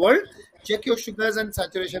capital of the world, check your sugars and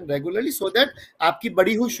saturation regularly so that आपकी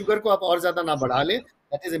बढ़ी हुई sugar को आप और ज्यादा ना बढ़ा ले.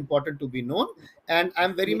 That is important to be known, and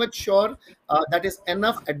I'm very much sure that is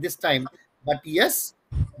enough at this time. But yes,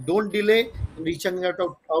 don't delay in reaching out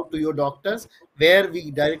to your doctors, where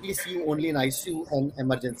we directly see you only in ICU and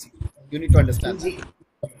emergency. You need to understand ji, that.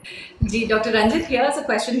 Gee, Dr. Ranjit, here's a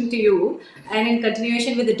question to you. And in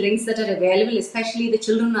continuation with the drinks that are available, especially the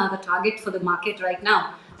children are the target for the market right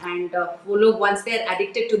now. And look, once they're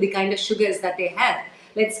addicted to the kind of sugars that they have,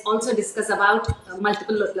 let's also discuss about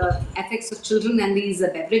multiple effects of children and these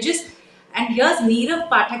beverages. And here's Neerav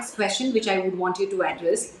Pathak's question, which I would want you to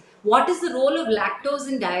address. What is the role of lactose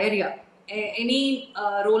in diarrhea? Any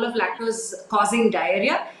role of lactose causing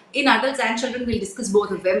diarrhea? In adults and children, we'll discuss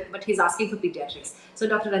both of them, but he's asking for pediatrics. So,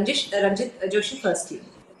 Dr. Ranjit Joshi, first you.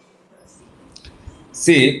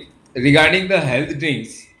 See, regarding the health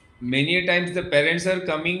drinks, many a times the parents are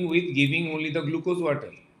coming with giving only the glucose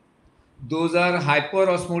water. Those are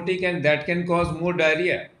hyperosmotic and that can cause more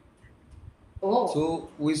diarrhea. Oh, So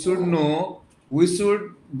we should know, we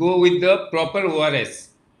should go with the proper ORS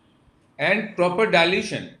and proper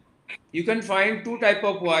dilution. You can find two type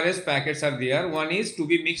of ORS packets are there. One is to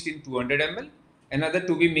be mixed in 200 ml, another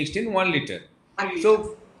to be mixed in 1 liter.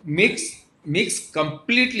 So mix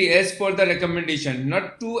completely as per the recommendation,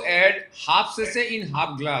 not to add half cc in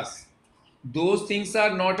half glass. Those things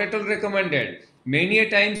are not at all recommended. Many a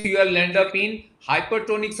times you will end up in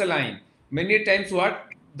hypertonic saline. Many a times what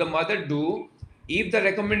the mother do, if the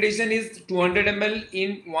recommendation is 200 ml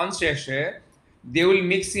in one sachet, they will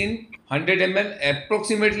mix in 100 ml,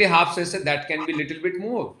 approximately half sachet, that can be little bit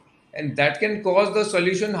more. And that can cause the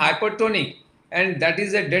solution hypertonic, and that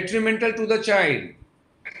is a detrimental to the child.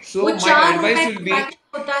 वो So my 4 रुपए advice का will be, packet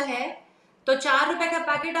होता है, तो 4 रुपए का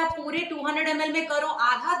packet आप पूरे 200 ml में करो,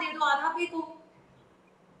 आधा दे दो, आधा फेंको,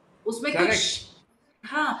 उसमें कुछ, correct.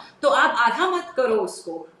 हाँ, तो आप आधा मत करो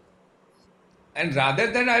उसको. And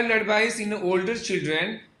rather than, I will advise in older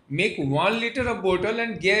children, make 1 liter of bottle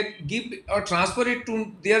and give or transfer it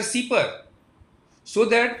to their sipper, so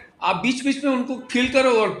that आप बीच बीच में उनको फिल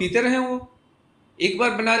करो और पीते रहें वो. एक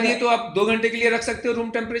बार बना दिए तो Correct, आप 2 घंटे के लिए रख सकते हो रूम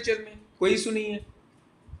टेम्परेचर में, कोई इशू नहीं है.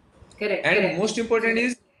 correct, and correct. Most important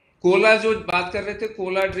is Cola, जो बात कर रहे थे,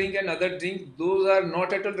 Cola drink and other drink, those are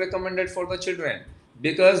not at all recommended for the children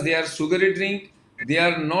because they are sugary drink. They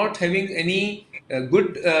are not having any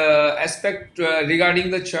good aspect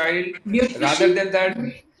regarding the child. Rather Nutrition, than that,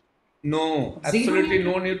 no, zero absolutely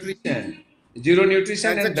no nutrition. nutrition, zero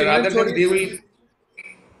nutrition, And the and children rather than छोड़ी, they will,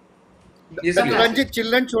 yes Dr. Dr. please, Ashish. Ranjit,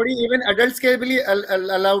 children छोड़ी, even adults के लिए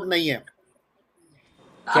allowed नहीं है.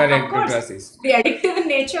 Of correct, Dr. course, Ashish. the addictive in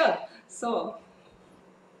nature. So,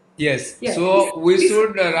 Yes, yeah, please, so we please.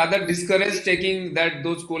 should rather discourage taking that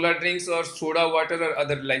those cola drinks or soda water or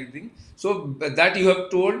other like thing. So that you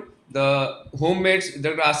have told, the homemade,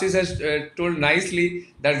 Dr. Ashish has told nicely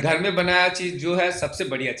that घर में बनाया चीज जो है सबसे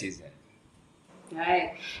बढ़िया चीज है.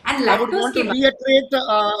 Right. And I would lactose want to के बाद,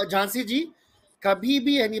 reiterate, Jhansi ji, कभी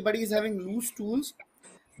भी anybody is having loose stools,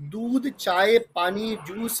 दूध, चाय, पानी,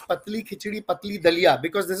 juice, पतली खिचड़ी, पतली दलिया,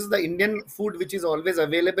 because this is the Indian food which is always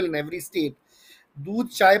available in every state. दूध,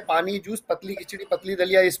 चाय, पानी, juice, पतली खिचड़ी, पतली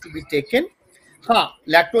दलिया is to be taken. हाँ,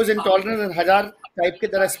 lactose intolerance and हजार type के,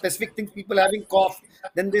 there are specific things, people having cough,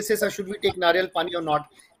 then they say, sir, should we take nariyal pani or not?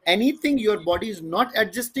 Anything your body is not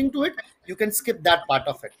adjusting to it, you can skip that part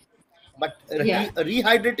of it. But yeah.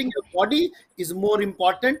 rehydrating your body is more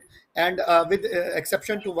important, and with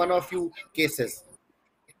exception to one or few cases.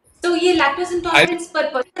 तो ये lactose I intolerance पर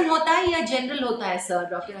person होता है या general होता है sir,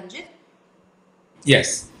 doctor Ranjit?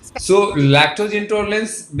 Yes. सो lactose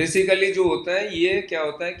intolerance basically जो होता है, ये क्या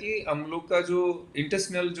होता है कि हम लोग का जो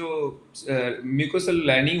इंटेस्टिनल जो म्यूकोसल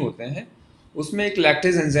लाइनिंग होते हैं, उसमें एक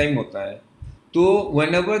लैक्टेज एंजाइम होता है. तो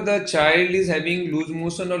when ever the child is having loose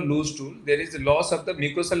motion और loose tool, there is loss of the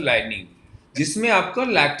mucosal lining, जिसमें आपका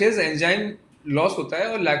लैक्टेज एंजाइम लॉस होता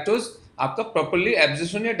है और लैक्टोज आपका प्रॉपरली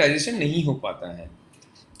एब्जॉर्प्शन या डाइजेशन नहीं हो पाता है.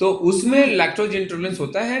 तो उसमें लैक्टोज इंटॉलरेंस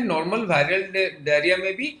होता है. नॉर्मल वायरल डायरिया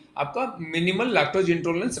में भी आपका मिनिमल लैक्टोज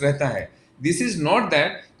इंटॉलरेंस रहता है. दिस इज नॉट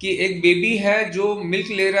दैट कि एक बेबी है जो मिल्क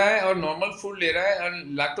ले रहा है और नॉर्मल फूड ले रहा है और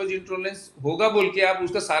लैक्टोज इंटॉलरेंस होगा बोल के आप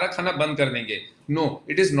उसका सारा खाना बंद कर देंगे. No,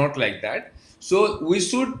 it is not like that. So we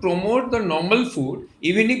should promote the normal food,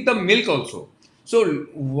 even if the milk also. So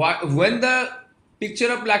when the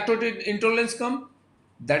picture of lactose intolerance come,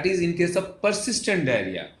 that is in case of persistent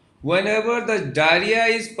diarrhea. Whenever the diarrhea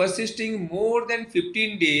is persisting more than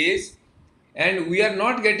 15 days and we are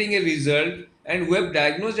not getting a result and we have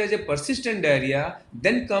diagnosed as a persistent diarrhea,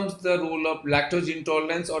 then comes the role of lactose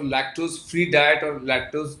intolerance or lactose free diet or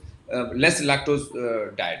lactose less lactose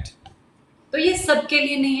diet. तो ये सबके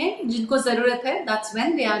लिए नहीं है, जिनको जरूरत है, that's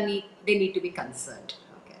when they need to be concerned.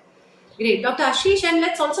 Okay, great, Dr. Ashish, and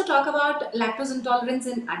let's also talk about lactose intolerance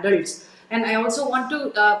in adults. And I also want to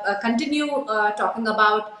continue talking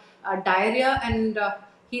about diarrhea. And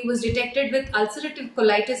he was detected with ulcerative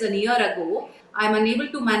colitis a year ago. I'm unable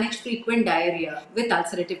to manage frequent diarrhea with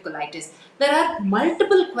ulcerative colitis. There are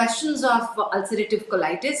multiple questions of ulcerative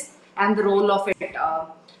colitis and the role of it.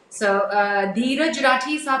 Dheeraj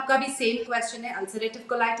Rathi साहब का भी same question है. Ulcerative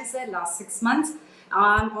colitis है last 6 months.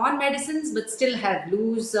 On medicines but still have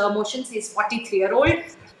loose motions. He's 43-year-old.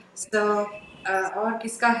 So और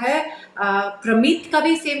किसका है? प्रमीत का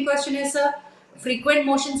भी same question है sir. Frequent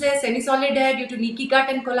motions है, semi-solid है due to leaky gut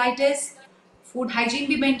and colitis. Food hygiene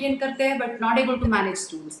भी maintain करते हैं but not able to manage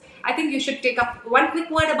stools. I think you should take up one quick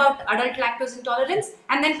word about adult lactose intolerance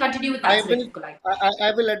and then continue with I will ulcerative colitis.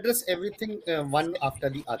 I will address everything one after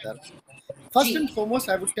the other. First ji. and foremost,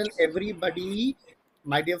 I would tell everybody,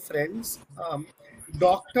 my dear friends,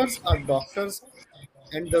 doctors are doctors,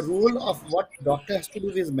 and the role of what doctor has to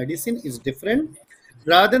do with medicine is different,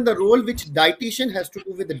 rather than the role which dietitian has to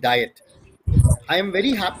do with the diet. I am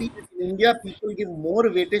very happy that in India people give more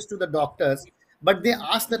weightage to the doctors, but they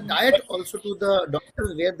ask the diet also to the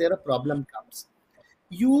doctors where their problem comes.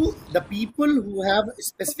 The people who have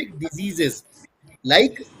specific diseases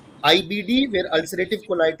like IBD, where ulcerative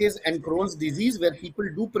colitis, and Crohn's disease, where people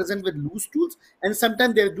do present with loose stools, and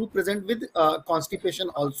sometimes they do present with constipation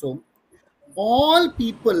also. All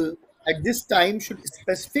people at this time should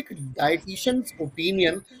specific dietitian's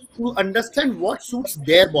opinion to understand what suits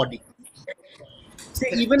their body. Say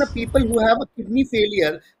even a Correct. people who have a kidney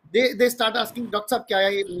failure, they start asking doctor साहब क्या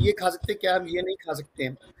है ये खा सकते हैं क्या हम ये नहीं खा सकते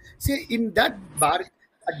हैं. Say in that bar,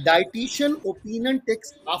 a dietitian opinion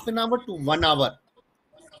takes half an hour to 1 hour,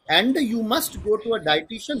 and you must go to a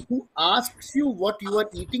dietitian who asks you what you are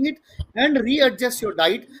eating it and readjust your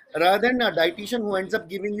diet, rather than a dietitian who ends up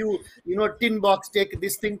giving you, tin box, take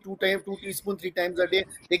this thing 2 times, 2 teaspoons 3 times a day,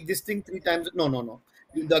 take this thing 3 times. No, no, no.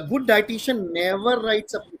 The good dietitian never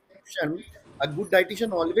writes a prescription. A good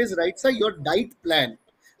dietitian always writes a your diet plan,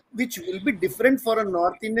 which will be different for a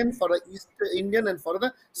North Indian, for a East Indian, and for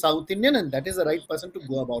the South Indian, and that is the right person to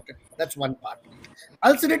go about it. That's one part.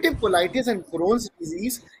 Ulcerative colitis and Crohn's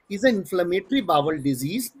disease is an inflammatory bowel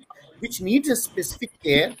disease which needs a specific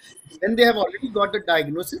care. When they have already got the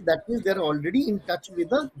diagnosis, that means they're already in touch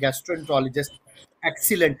with a gastroenterologist.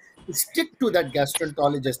 Excellent. Stick to that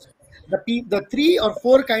gastroenterologist. The 3 or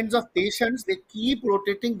 4 kinds of patients, they keep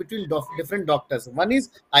rotating between different doctors. One is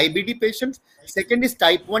IBD patients. Second is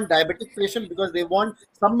type 1 diabetic patient, because they want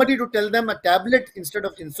somebody to tell them a tablet instead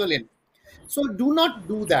of insulin. So do not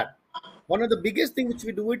do that. One of the biggest thing which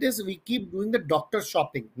we do it is we keep doing the doctor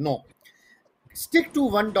shopping. No, stick to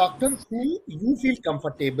one doctor who you feel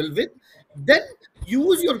comfortable with. Then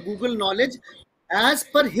use your Google knowledge as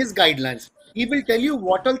per his guidelines. He will tell you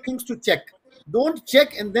what all things to check. Don't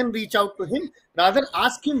check and then reach out to him. Rather,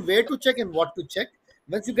 ask him where to check and what to check.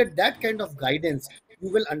 Once you get that kind of guidance,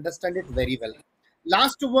 you will understand it very well.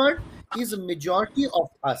 Last word is majority of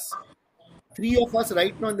us, 3 of us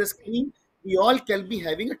right now on the screen, we all can be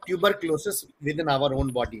having a tuberculosis within our own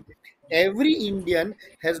body. Every Indian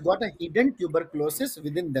has got a hidden tuberculosis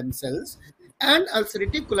within themselves, and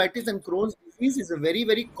ulcerative colitis and Crohn's disease is a very,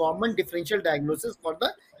 very common differential diagnosis for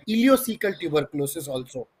the ileocecal tuberculosis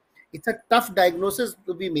also. It's a tough diagnosis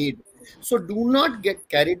to be made. So do not get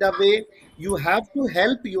carried away. You have to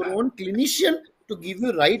help your own clinician to give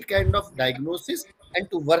you right kind of diagnosis and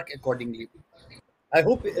to work accordingly. I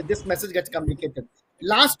hope this message gets communicated.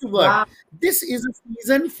 Last word. Wow. This is a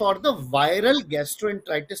season for the viral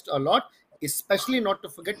gastroenteritis a lot, especially not to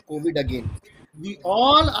forget COVID again. We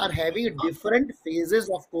all are having different phases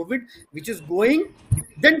of COVID, which is going,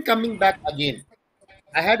 then coming back again.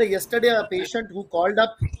 I had yesterday a patient who called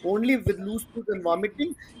up only with loose tooth and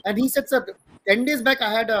vomiting, and he said, "Sir, 10 days back I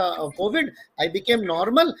had a COVID. I became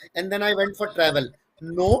normal, and then I went for travel."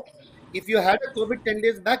 No, if you had a COVID 10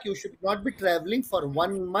 days back, you should not be traveling for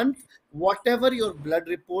 1 month. Whatever your blood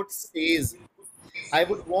report says, I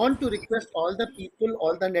would want to request all the people,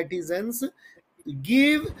 all the netizens,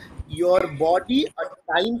 give your body a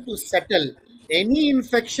time to settle. Any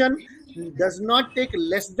infection does not take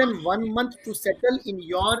less than 1 month to settle in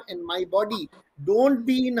your and my body. Don't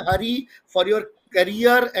be in hurry for your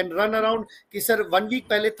career and run around कि sir 1 week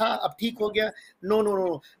पहले था अब ठीक हो गया. No, no,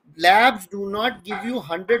 no. Labs do not give you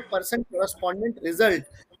 100% correspondent result.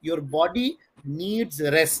 Your body needs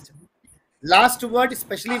rest. Last word,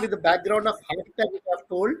 especially with the background of heart attack, which I've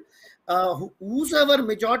told, whosoever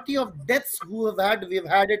majority of deaths who have had, we've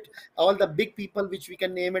had it, all the big people, which we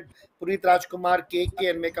can name it, Puneet Rajkumar, KK,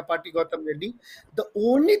 and Makeup Party Gautam Reddy, the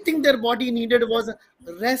only thing their body needed was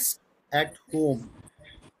rest at home.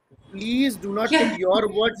 Please do not put Yeah.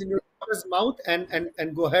 your words in your doctor's mouth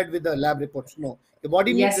and go ahead with the lab reports. No, your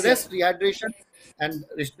body needs Yes, yes. rest, rehydration, and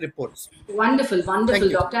reports. Wonderful, Thank wonderful,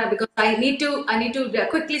 you. doctor. Because I need to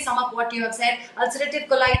quickly sum up what you have said. Ulcerative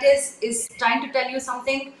colitis is trying to tell you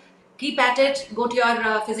something. Keep at it. Go to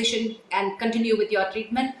your physician and continue with your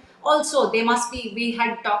treatment. Also, they must be. We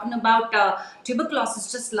had talking about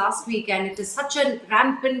tuberculosis just last week, and it is such a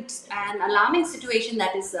rampant and alarming situation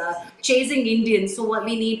that is chasing Indians. So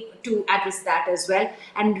we need to address that as well,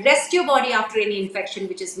 and rest your body after any infection,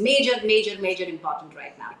 which is major, major, major important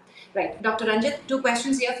right now. Right, Dr. Ranjit, two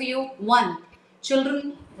questions here for you. One,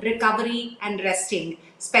 children recovery and resting,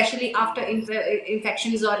 especially after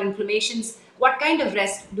infections or inflammations. What kind of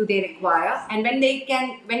rest do they require, and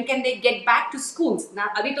when can they get back to schools? Now,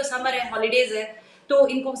 अभी तो summer है, holidays है, तो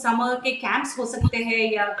इनको summer के camps हो सकते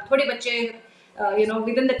हैं या थोड़े बच्चे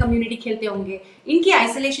within the community खेलते होंगे. इनकी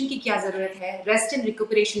isolation की क्या जरूरत है? Rest and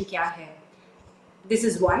recuperation क्या है? This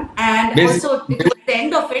is one. And Basic, also towards the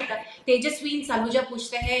end of it, तेजस्वी सलूजा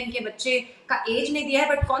पूछते हैं इनके बच्चे का एज नहीं दिया है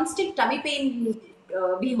बट कांस्टेंट टमी पेन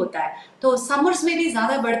भी होता है, तो समर्स में भी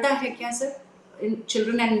ज्यादा बढ़ता है क्या sir in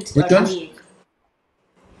children and which one? Tummy एक?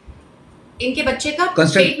 इनके बच्चे का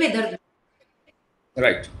Constant. पेट में दर्द.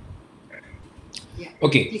 Right. Yeah.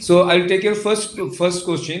 Okay, Please. so I'll take your first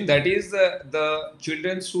question. That is the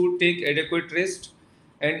children should take adequate rest,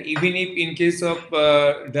 and even if in case of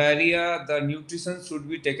diarrhea, the nutrition should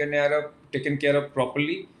be taken care of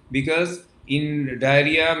properly, because in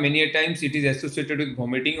diarrhea many a times it is associated with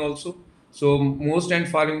vomiting also. So most and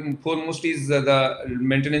foremost is the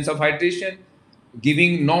maintenance of hydration,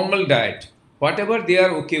 giving normal diet, whatever they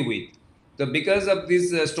are okay with. The because of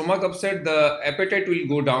this stomach upset, the appetite will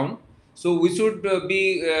go down. So we should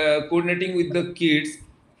be coordinating with the kids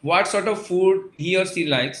what sort of food he or she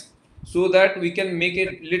likes, so that we can make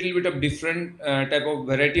a little bit of different type of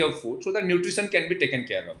variety of food, so that nutrition can be taken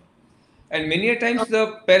care of. And many a times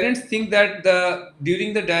the parents think that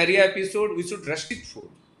during the diarrhea episode we should restrict food.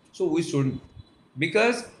 So we shouldn't,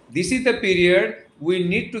 because this is the period we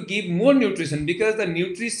need to give more nutrition, because the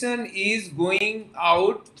nutrition is going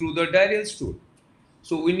out through the diarrheal stool.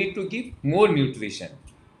 So we need to give more nutrition.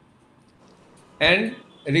 And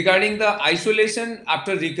regarding the isolation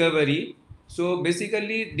after recovery, so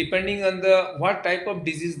basically depending on the what type of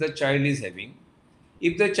disease the child is having,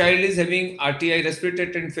 if the child is having RTI,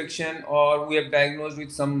 respiratory tract infection, or we have diagnosed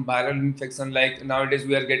with some viral infection, like nowadays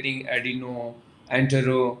we are getting adeno,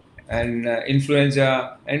 entero, and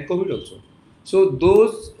influenza and COVID also. So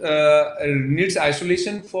those needs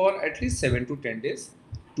isolation for at least 7 to 10 days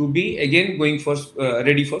to be again going for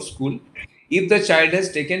ready for school, if the child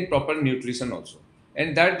has taken proper nutrition also.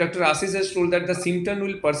 And that Dr. Ashish has told that the symptom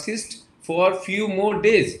will persist for few more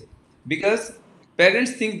days, because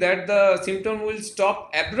parents think that the symptom will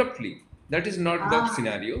stop abruptly. That is not the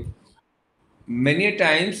scenario. Many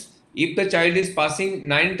times, if the child is passing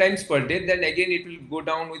 9 times per day, then again it will go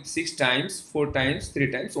down with 6 times, 4 times,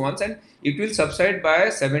 3 times once, and it will subside by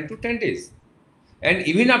 7 to 10 days. And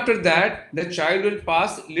even after that, the child will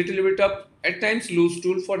pass little bit of at times loose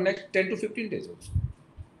stool for next 10 to 15 days also.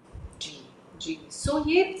 Ji ji. So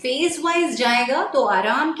ये phase wise जाएगा, तो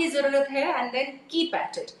आराम की जरूरत है, and then keep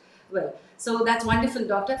at it. Well, so that's wonderful,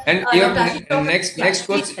 doctor. And your Dr. Ashish, next yeah, next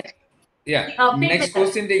please. question, yeah, पेट में next दर्द,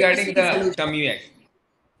 question regarding Tejashwi the Saluja.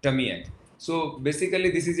 tummy ache. So basically,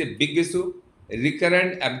 this is a big issue.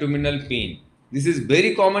 Recurrent abdominal pain. This is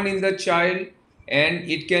very common in the child, and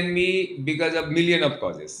it can be because of million of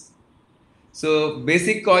causes. So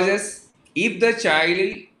basic causes, if the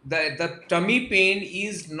child, the tummy pain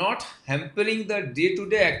is not hampering the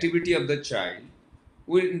day-to-day activity of the child,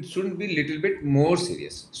 we shouldn't be little bit more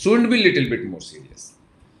serious. Shouldn't be little bit more serious.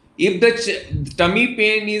 If the tummy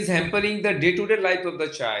pain is hampering the day-to-day life of the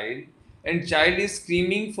child, and child is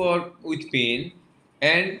screaming for with pain,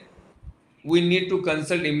 and we need to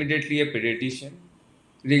consult immediately a pediatrician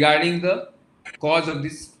regarding the cause of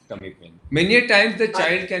this tummy pain. Many a times the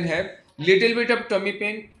child can have little bit of tummy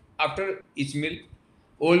pain after each meal.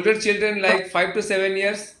 Older children like 5 to 7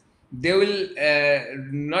 years, they will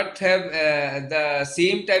not have the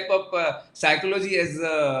same type of psychology as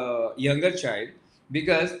a younger child,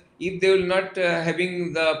 because if they will not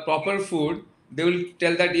having the proper food, they will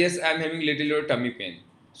tell that yes, I am having little or tummy pain.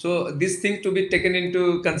 So this thing to be taken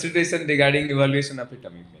into consideration regarding evaluation of a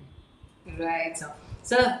tummy pain. Right, sir.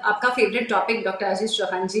 Sir, आपका favorite topic, Dr. Ashish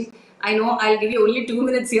Chauhan ji. I know I'll give you only 2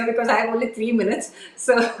 minutes here because I have only 3 minutes.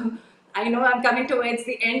 So I know I'm coming towards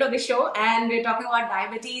the end of the show, and we're talking about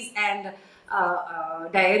diabetes and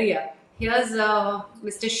diarrhea. Here's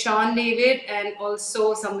Mr. Sean David, and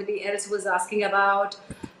also somebody else was asking about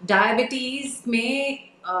diabetes में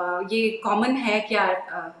ये common है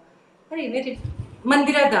क्या Very, very.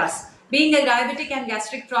 Mandira Das. Being a diabetic and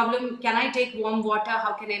gastric problem, can I take warm water?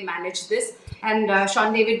 How can I manage this? And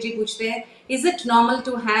Sean David ji पूछते हैं, is it normal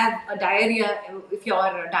to have a diarrhea if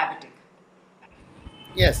you're diabetic?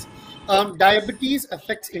 Yes. Diabetes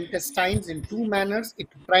affects intestines in two manners. It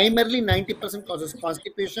primarily 90% causes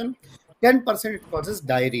constipation, 10% it causes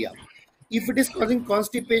diarrhea. If it is causing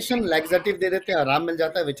constipation, laxative दे देते हैं, आराम मिल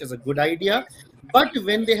जाता है, which is a good idea. But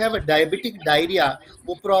when they have a diabetic diarrhea,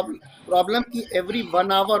 वो problem कि every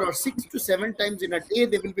 1 hour or 6 to 7 times in a day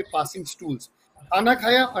they will be passing stools. खाना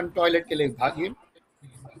खाया और टॉयलेट के लिए भागे.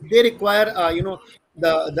 They require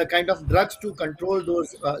the kind of drugs to control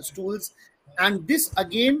those stools, and this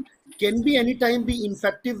again can be anytime be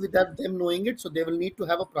infective without them knowing it, so they will need to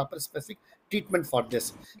have a proper specific treatment for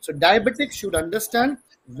this. So diabetics should understand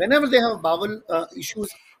whenever they have bowel issues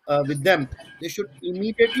with them, they should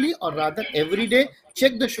immediately or rather every day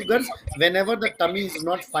check the sugars whenever the tummy is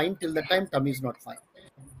not fine till the time tummy is not fine.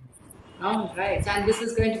 All right, and this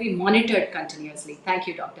is going to be monitored continuously. Thank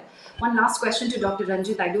you, doctor. One last question to Dr.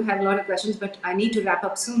 Ranjit. I do have a lot of questions, but I need to wrap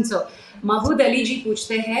up soon. So, Mahmood Ali ji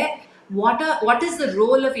पूछते हैं, what is the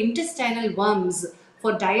role of intestinal worms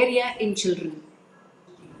for diarrhea in children?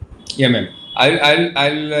 Yeah, ma'am.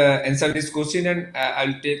 I'll answer this question, and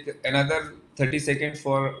I'll take another 30 seconds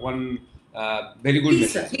for one very good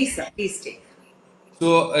Please, sir. message. Please, sir. Please take.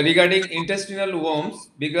 So regarding intestinal worms,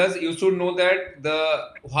 because you should know that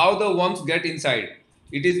how the worms get inside,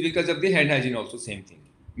 it is because of the hand hygiene also, same thing.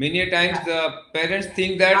 Many times the parents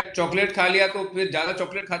think that chocolate खा लिया तो फिर ज़्यादा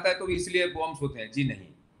chocolate खाता है तो इसलिए worms होते हैं. जी नहीं,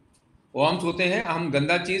 worms होते हैं, हम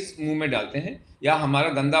गंदा चीज़ मुंह में डालते हैं या हमारा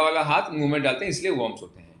गंदा वाला हाथ मुंह में डालते हैं, इसलिए worms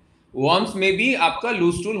होते हैं. वर्म्स में भी आपका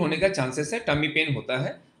लूज स्टूल होने का चांसेस है, टमी पेन होता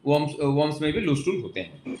है, वर्म्स में भी लूज स्टूल होते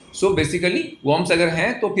हैं. सो बेसिकली वर्म्स अगर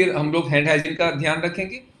हैं तो फिर हम लोग हैंड हाइजीन का ध्यान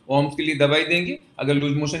रखेंगे, वर्म्स के लिए दवाई देंगे, अगर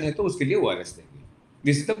लूज मोशन है तो उसके लिए ओआरएस देंगे.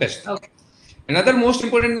 This is the best. Another most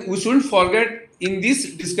important, we shouldn't forget in this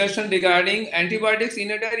discussion regarding antibiotics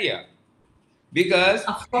in a diarrhea, because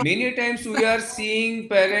many times we are seeing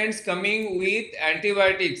parents coming with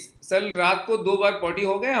antibiotics. Sir रात को 2 बार potty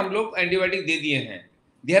हो गए, हम लोग antibiotic दे दिए हैं.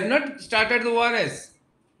 They have not started the ORS.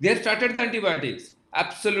 They have started the antibiotics.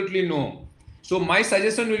 Absolutely no. So my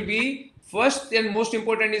suggestion will be, first and most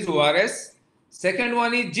important is ORS. Second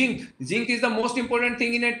one is zinc. Zinc is the most important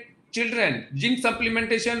thing in a children. Zinc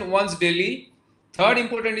supplementation once daily. Third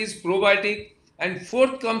important is probiotic. And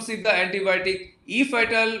fourth comes with the antibiotic. If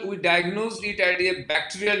at all we diagnose it as a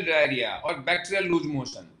bacterial diarrhea or bacterial loose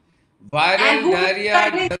motion. Viral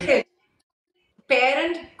diarrhea.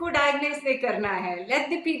 Parent को diagnose नहीं करना है. Let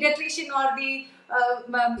the pediatrician or the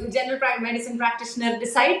general medicine practitioner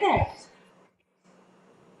decide that.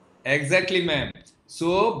 Exactly, ma'am. सो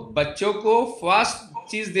बच्चों को first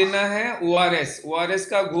चीज देना है ORS. ORS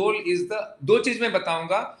का गोल इज द, दो चीज मैं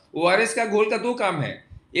बताऊंगा. ओआरएस का गोल का 2 काम है.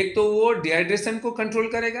 एक तो वो डिहाइड्रेशन को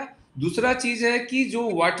कंट्रोल करेगा, दूसरा चीज है कि जो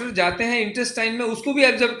वाटर जाते हैं इंटेस्टाइन में उसको भी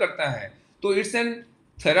एब्जॉर्ब करता है. तो इट्स एन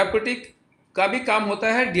थेरापेटिक का भी काम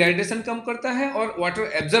होता है, डिहाइड्रेशन कम करता है और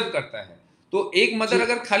वाटर एब्जॉर्ब करता है. तो एक मदर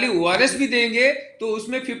अगर खाली ओआरएस भी देंगे तो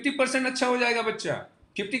उसमें 50% अच्छा हो जाएगा बच्चा.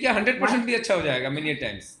 50 क्या 100% भी अच्छा हो जाएगा many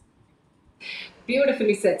times.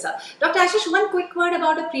 Beautifully said, sir. Dr. Ashish, one quick word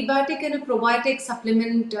about a prebiotic and a probiotic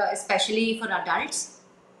supplement, especially for adults.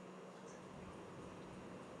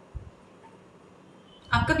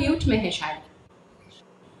 आपका म्यूट में है शायद.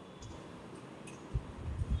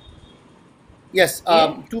 Yes,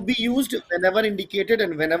 to be used whenever indicated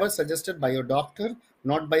and whenever suggested by your doctor,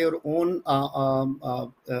 not by your own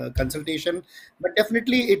consultation, but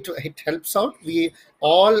definitely it helps out. We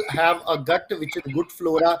all have a gut which is good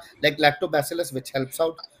flora, like lactobacillus, which helps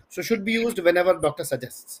out. So should be used whenever doctor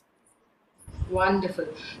suggests. Wonderful.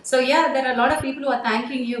 So yeah, there are a lot of people who are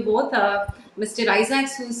thanking you both. Mr.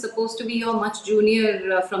 Isaacs, who is supposed to be your much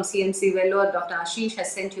junior from CMC Vellore, Dr. Ashish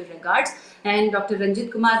has sent you regards. And Dr.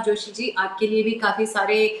 Ranjit Kumar Joshi ji, आपके लिए भी काफी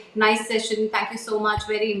सारे nice session. Thank you so much.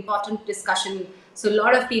 Very important discussion. So a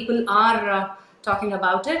lot of people are talking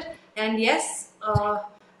about it. And yes,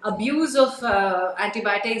 abuse of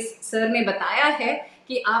antibiotics, sir ने बताया है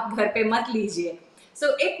कि आप घर पे मत लीजिए. So,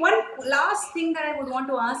 one last thing that I would want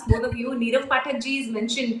to ask both of you, Neerav Pathak ji has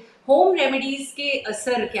mentioned home remedies के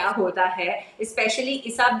असर क्या होता है, especially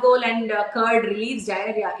isabgol and curd relieves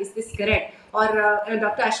diarrhea. Is this correct? और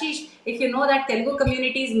Dr. Ashish, if you know that Telugu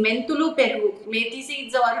communities mentulu peru, methi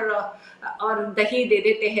seeds और दही दे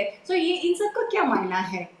देते हैं, so ये इन सब का क्या मायना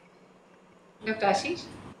है, Dr. Ashish?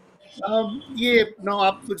 ये now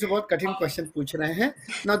आप मुझे बहुत कठिन क्वेश्चन पूछ रहे हैं.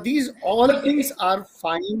 Now these all things are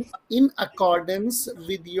fine in accordance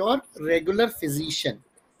with your regular physician.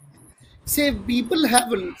 Say people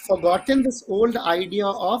have forgotten this old idea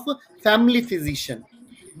of family physician.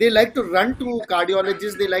 They like to run to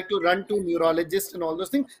cardiologists, they like to run to neurologists and all those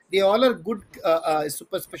things. They all are good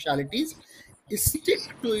super specialties. Stick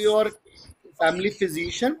to your family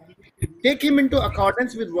physician. Take him into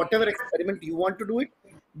accordance with whatever experiment you want to do it.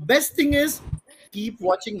 Best thing is keep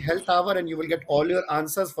watching Health Hour and you will get all your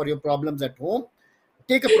answers for your problems at home.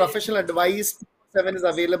 Take a professional advice. 7 is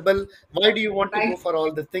available. Why do you want to go Right. for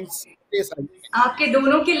all the things? Yes, आपके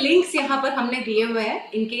दोनों के links यहाँ पर हमने दिए हुए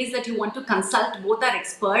हैं in case that you want to consult both are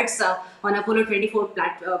experts on Apollo 24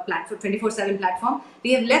 platform 24/7 platform.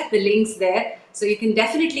 We have left the links there, so you can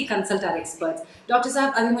definitely consult our experts. Doctor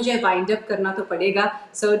साहब अभी मुझे वाइंड अप करना तो पड़ेगा.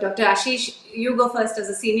 So Dr. Ashish, you go first as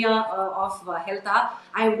a senior of Health.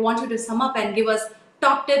 I want you to sum up and give us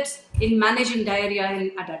top tips in managing diarrhea in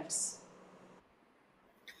adults.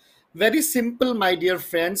 very simple, my dear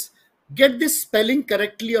friends. Get this spelling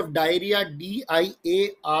correctly of diarrhea.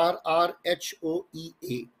 Diarrhoea.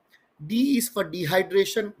 D is for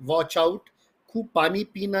dehydration. Watch out. खूब पानी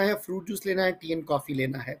पीना है, fruit juice लेना है, T and coffee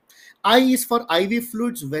लेना है. I is for IV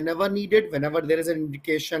fluids whenever needed, whenever there is an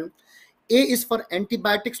indication. A is for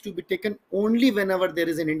antibiotics to be taken only whenever there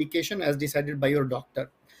is an indication as decided by your doctor.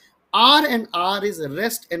 R and R is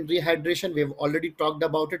rest and rehydration. We have already talked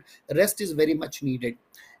about it. Rest is very much needed.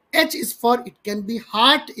 H is for it can be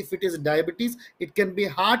heart if it is diabetes, it can be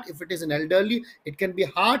heart if it is an elderly, it can be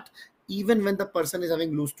heart even when the person is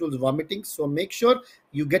having loose stools, vomiting. So make sure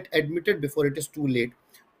you get admitted before it is too late.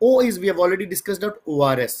 O is, we have already discussed out,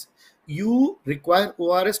 ORS. You require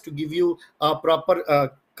ORS to give you a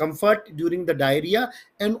proper comfort during the diarrhea.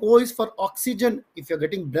 And O is for oxygen if you're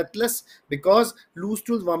getting breathless, because loose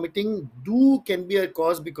stools, vomiting can be a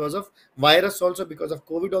cause because of virus, also because of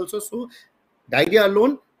COVID also. So diarrhea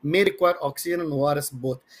alone may require oxygen and ORS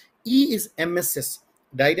both. E is MSS.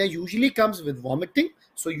 Diarrhea usually comes with vomiting,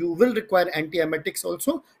 so you will require antiemetics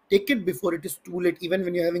also. Take it before it is too late. Even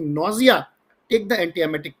when you're having nausea, take the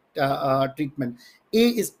antiemetic treatment. A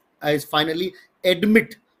is finally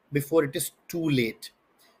admit before it is too late.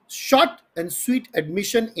 Short and sweet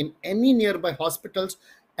admission in any nearby hospitals,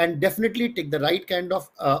 and definitely take the right kind of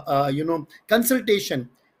consultation,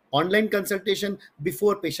 online consultation,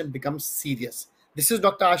 before patient becomes serious. This is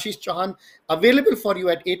Dr. Ashish Chauhan, available for you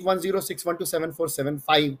at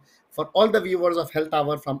 810-612-7475 for all the viewers of Health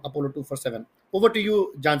Hour from Apollo 247. Over to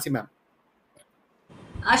you, Jansi ma'am.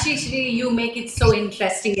 Ashish, you make it so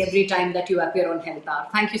interesting every time that you appear on Health Hour.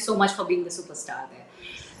 Thank you so much for being the superstar there.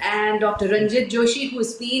 And Dr. Ranjit Joshi,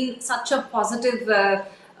 who's been such a positive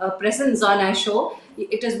presence on our show.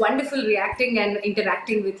 It is wonderful reacting and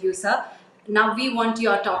interacting with you, sir. Now we want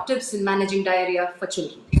your top tips in managing diarrhea for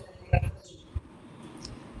children.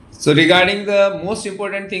 So regarding the most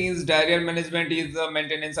important thing is diarrhea management is the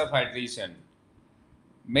maintenance of hydration.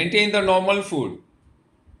 Maintain the normal food.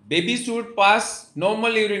 Baby should pass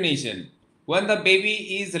normal urination. When the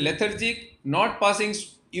baby is lethargic, not passing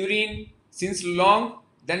urine since long,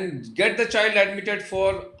 then get the child admitted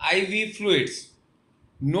for IV fluids.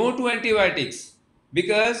 No to antibiotics,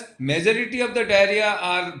 because majority of the diarrhea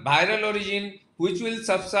are viral origin which will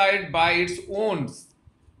subside by its own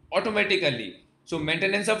automatically. So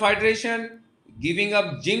maintenance of hydration, giving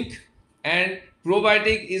up zinc and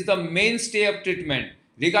probiotic is the mainstay of treatment.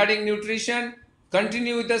 Regarding nutrition,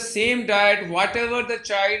 continue with the same diet whatever the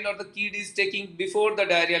child or the kid is taking before the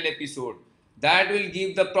diarrheal episode. That will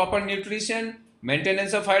give the proper nutrition.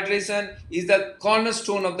 Maintenance of hydration is the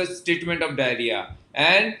cornerstone of the treatment of diarrhea,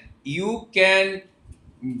 and you can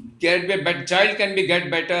child can be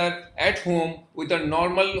get better at home with the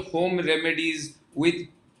normal home remedies with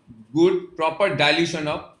good proper dilution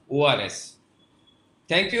of ORS.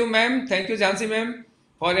 Thank you, ma'am. Thank you, Jansi, ma'am,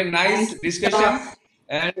 for a Thank nice you, sir. discussion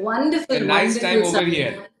and a Wonderful, nice time wonderful, over sir.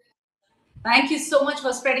 here. Thank you so much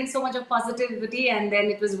for spreading so much of positivity, and then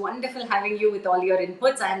it was wonderful having you with all your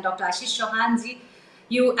inputs. I am Dr. Ashish Chauhan.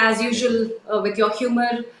 You, as usual, with your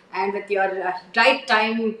humor and with your right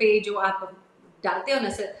time पे जो आप डालते हो ना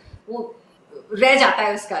sir, वो रह जाता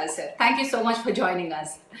है उसका असर. Thank you so much for joining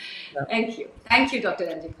us. Thank you, Dr.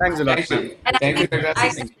 Ranjit Thanks a Kumar. lot, Thank ma'am. you. And Thank you, Dr. I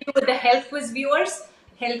Ashish. see you with the health quiz viewers.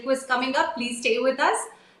 Health quiz coming up. Please stay with us.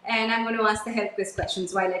 And I'm going to ask the health quiz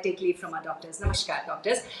questions while I take leave from our doctors. Namaskar,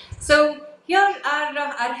 doctors. So here are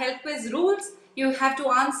our health quiz rules. You have to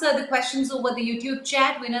answer the questions over the YouTube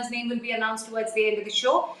chat. Winner's name will be announced towards the end of the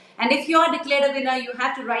show. And if you are declared a winner, you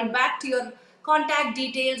have to write back to your contact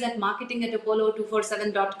details at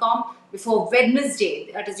marketing@apollo247.com before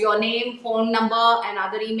Wednesday. That is your name, phone number, and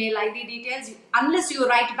other email ID details. Unless you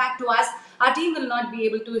write back to us, our team will not be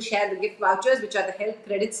able to share the gift vouchers, which are the health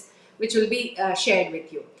credits, which will be shared with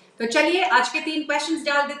you. तो चलिए आज के 3 questions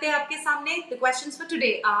डाल देते हैं आपके सामने. The questions for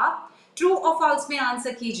today are true or false में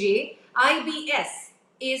आंसर कीजिए. IBS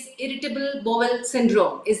is irritable bowel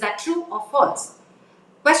syndrome. Is that true or false?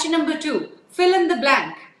 Question number 2. Fill in the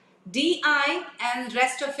blank. DI and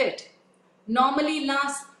rest of it normally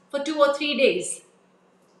lasts for 2 or 3 days.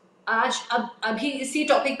 आज अभी इसी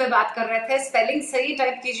topic पे बात कर रहे थे. स्पेलिंग सही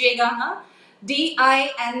टाइप कीजिएगा. हाँ, DI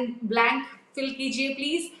एंड ब्लैंक फिल कीजिए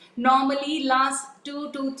please. Normally last 2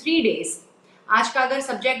 to 3 days. आज का अगर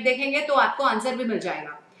सब्जेक्ट देखेंगे तो आपको आंसर भी मिल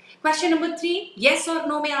जाएगा. Question number 3. येस और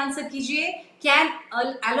नो में आंसर कीजिए. Can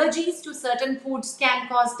allergies to certain foods can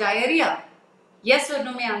cause diarrhoea? Yes or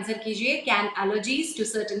no में आंसर कीजिए. Can allergies to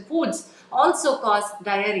certain foods also cause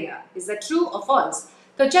diarrhea? Is that true or false?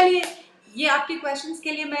 तो चलिए ये आपके क्वेश्चंस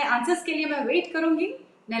के लिए मैं आंसर्स के लिए मैं वेट करूंगी.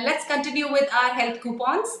 Now let's continue with our health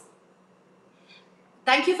coupons.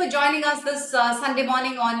 Thank you for joining us this Sunday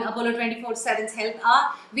morning on Apollo 24/7's Health Hour.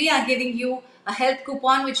 We are giving you a health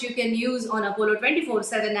coupon which you can use on Apollo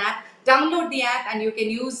 24/7 app. Download the app and you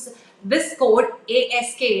can use this code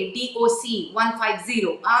ASKDOC150,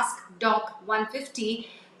 AskDoc150,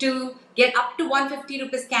 to get up to 150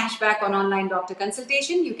 rupees cash back on online doctor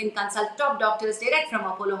consultation. You can consult top doctors direct from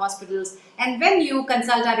Apollo hospitals, and when you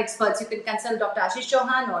consult our experts, you can consult Dr. Ashish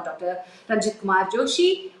Chauhan or Dr. Ranjit Kumar Joshi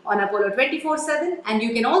on Apollo 24/7, and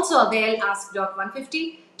you can also avail Ask Doc 150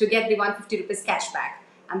 to get the 150 rupees cash back.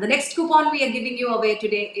 And the next coupon we are giving you away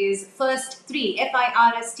today is FIRST3,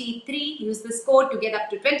 FIRST3. Use this code to get up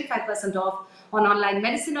to 25% off on online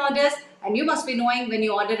medicine orders. And you must be knowing, when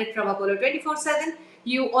you order it from Apollo 24/7,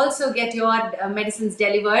 you also get your medicines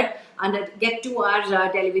delivered under get 2 hour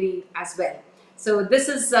delivery as well. So this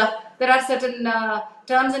is, there are certain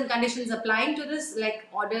terms and conditions applying to this, like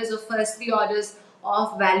orders of first 3 orders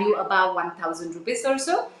of value above 1000 rupees or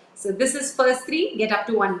so. So this is first 3, get up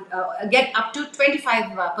to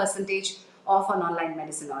 25% off on online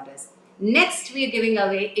medicine orders. Next, we are giving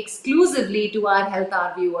away exclusively to our Health Hour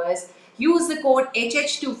viewers. Use the code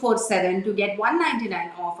HH247 to get 199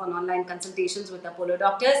 off on online consultations with Apollo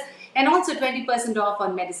doctors, and also 20% off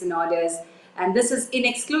on medicine orders. And this is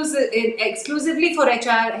exclusively for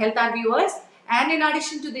Health Hour viewers, and in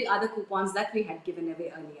addition to the other coupons that we had given away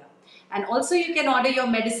earlier. And also you can order your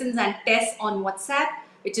medicines and tests on WhatsApp,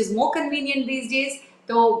 which is more convenient these days.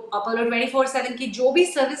 तो Apollo 24/7 की जो भी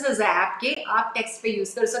services है app के, आप text पे use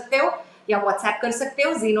कर सकते हो या व्हाट्सएप कर सकते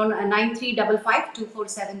हो.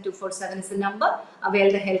 9355247247 is the number. Avail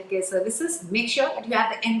the healthcare services. Make sure that you have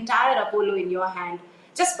the entire Apollo in your hand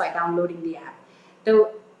just by downloading the app. तो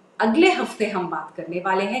अगले हफ्ते हम बात करने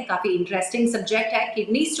वाले हैं, काफी इंटरेस्टिंग सब्जेक्ट है,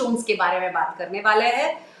 किडनी स्टोन्स के बारे में बात करने वाले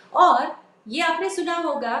हैं. और ये आपने सुना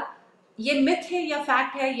होगा, ये मिथ है या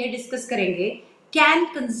फैक्ट है, ये डिस्कस करेंगे. Can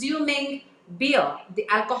consuming beer, the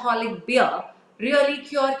alcoholic beer, really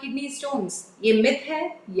cure kidney stones? ये myth है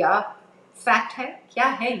या fact है, क्या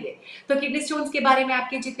है ये? तो kidney stones के बारे में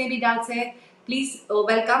आपके जितने भी doubts हैं, please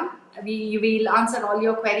welcome. We will answer all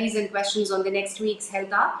your queries and questions on the next week's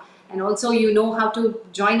Health Hour. And also, you know how to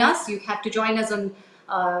join us. You have to join us on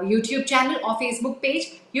YouTube channel or Facebook page.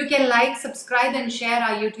 You can like, subscribe and share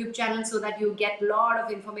our YouTube channel so that you get lot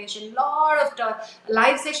of information, lot of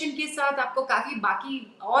live session के साथ आपको काफी बाकी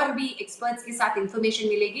और भी experts के साथ information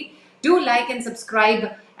मिलेगी. Do like and subscribe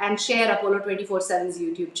and share Apollo 24/7's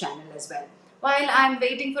YouTube channel as well. While I'm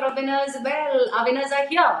waiting for our winners, well, our winners are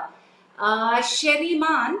here. Sherry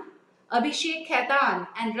Man, Abhishek Khaitan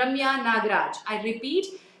and Ramya Nagraj. I repeat,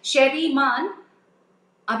 Sherry Man,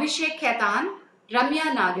 Abhishek Khaitan, रम्या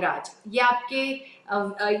नागराज, ये आपके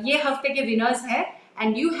ये हफ्ते के winners हैं.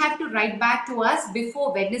 And you have to right back to us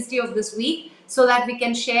before Wednesday of this week so that we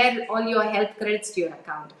can share all your health credits to your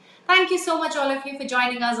account. Thank you so much all of you for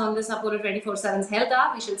joining us on this Apollo 24/7's Health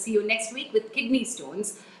Hour. We shall see you next week with kidney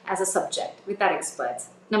stones as a subject with our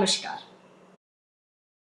experts. Namaskar.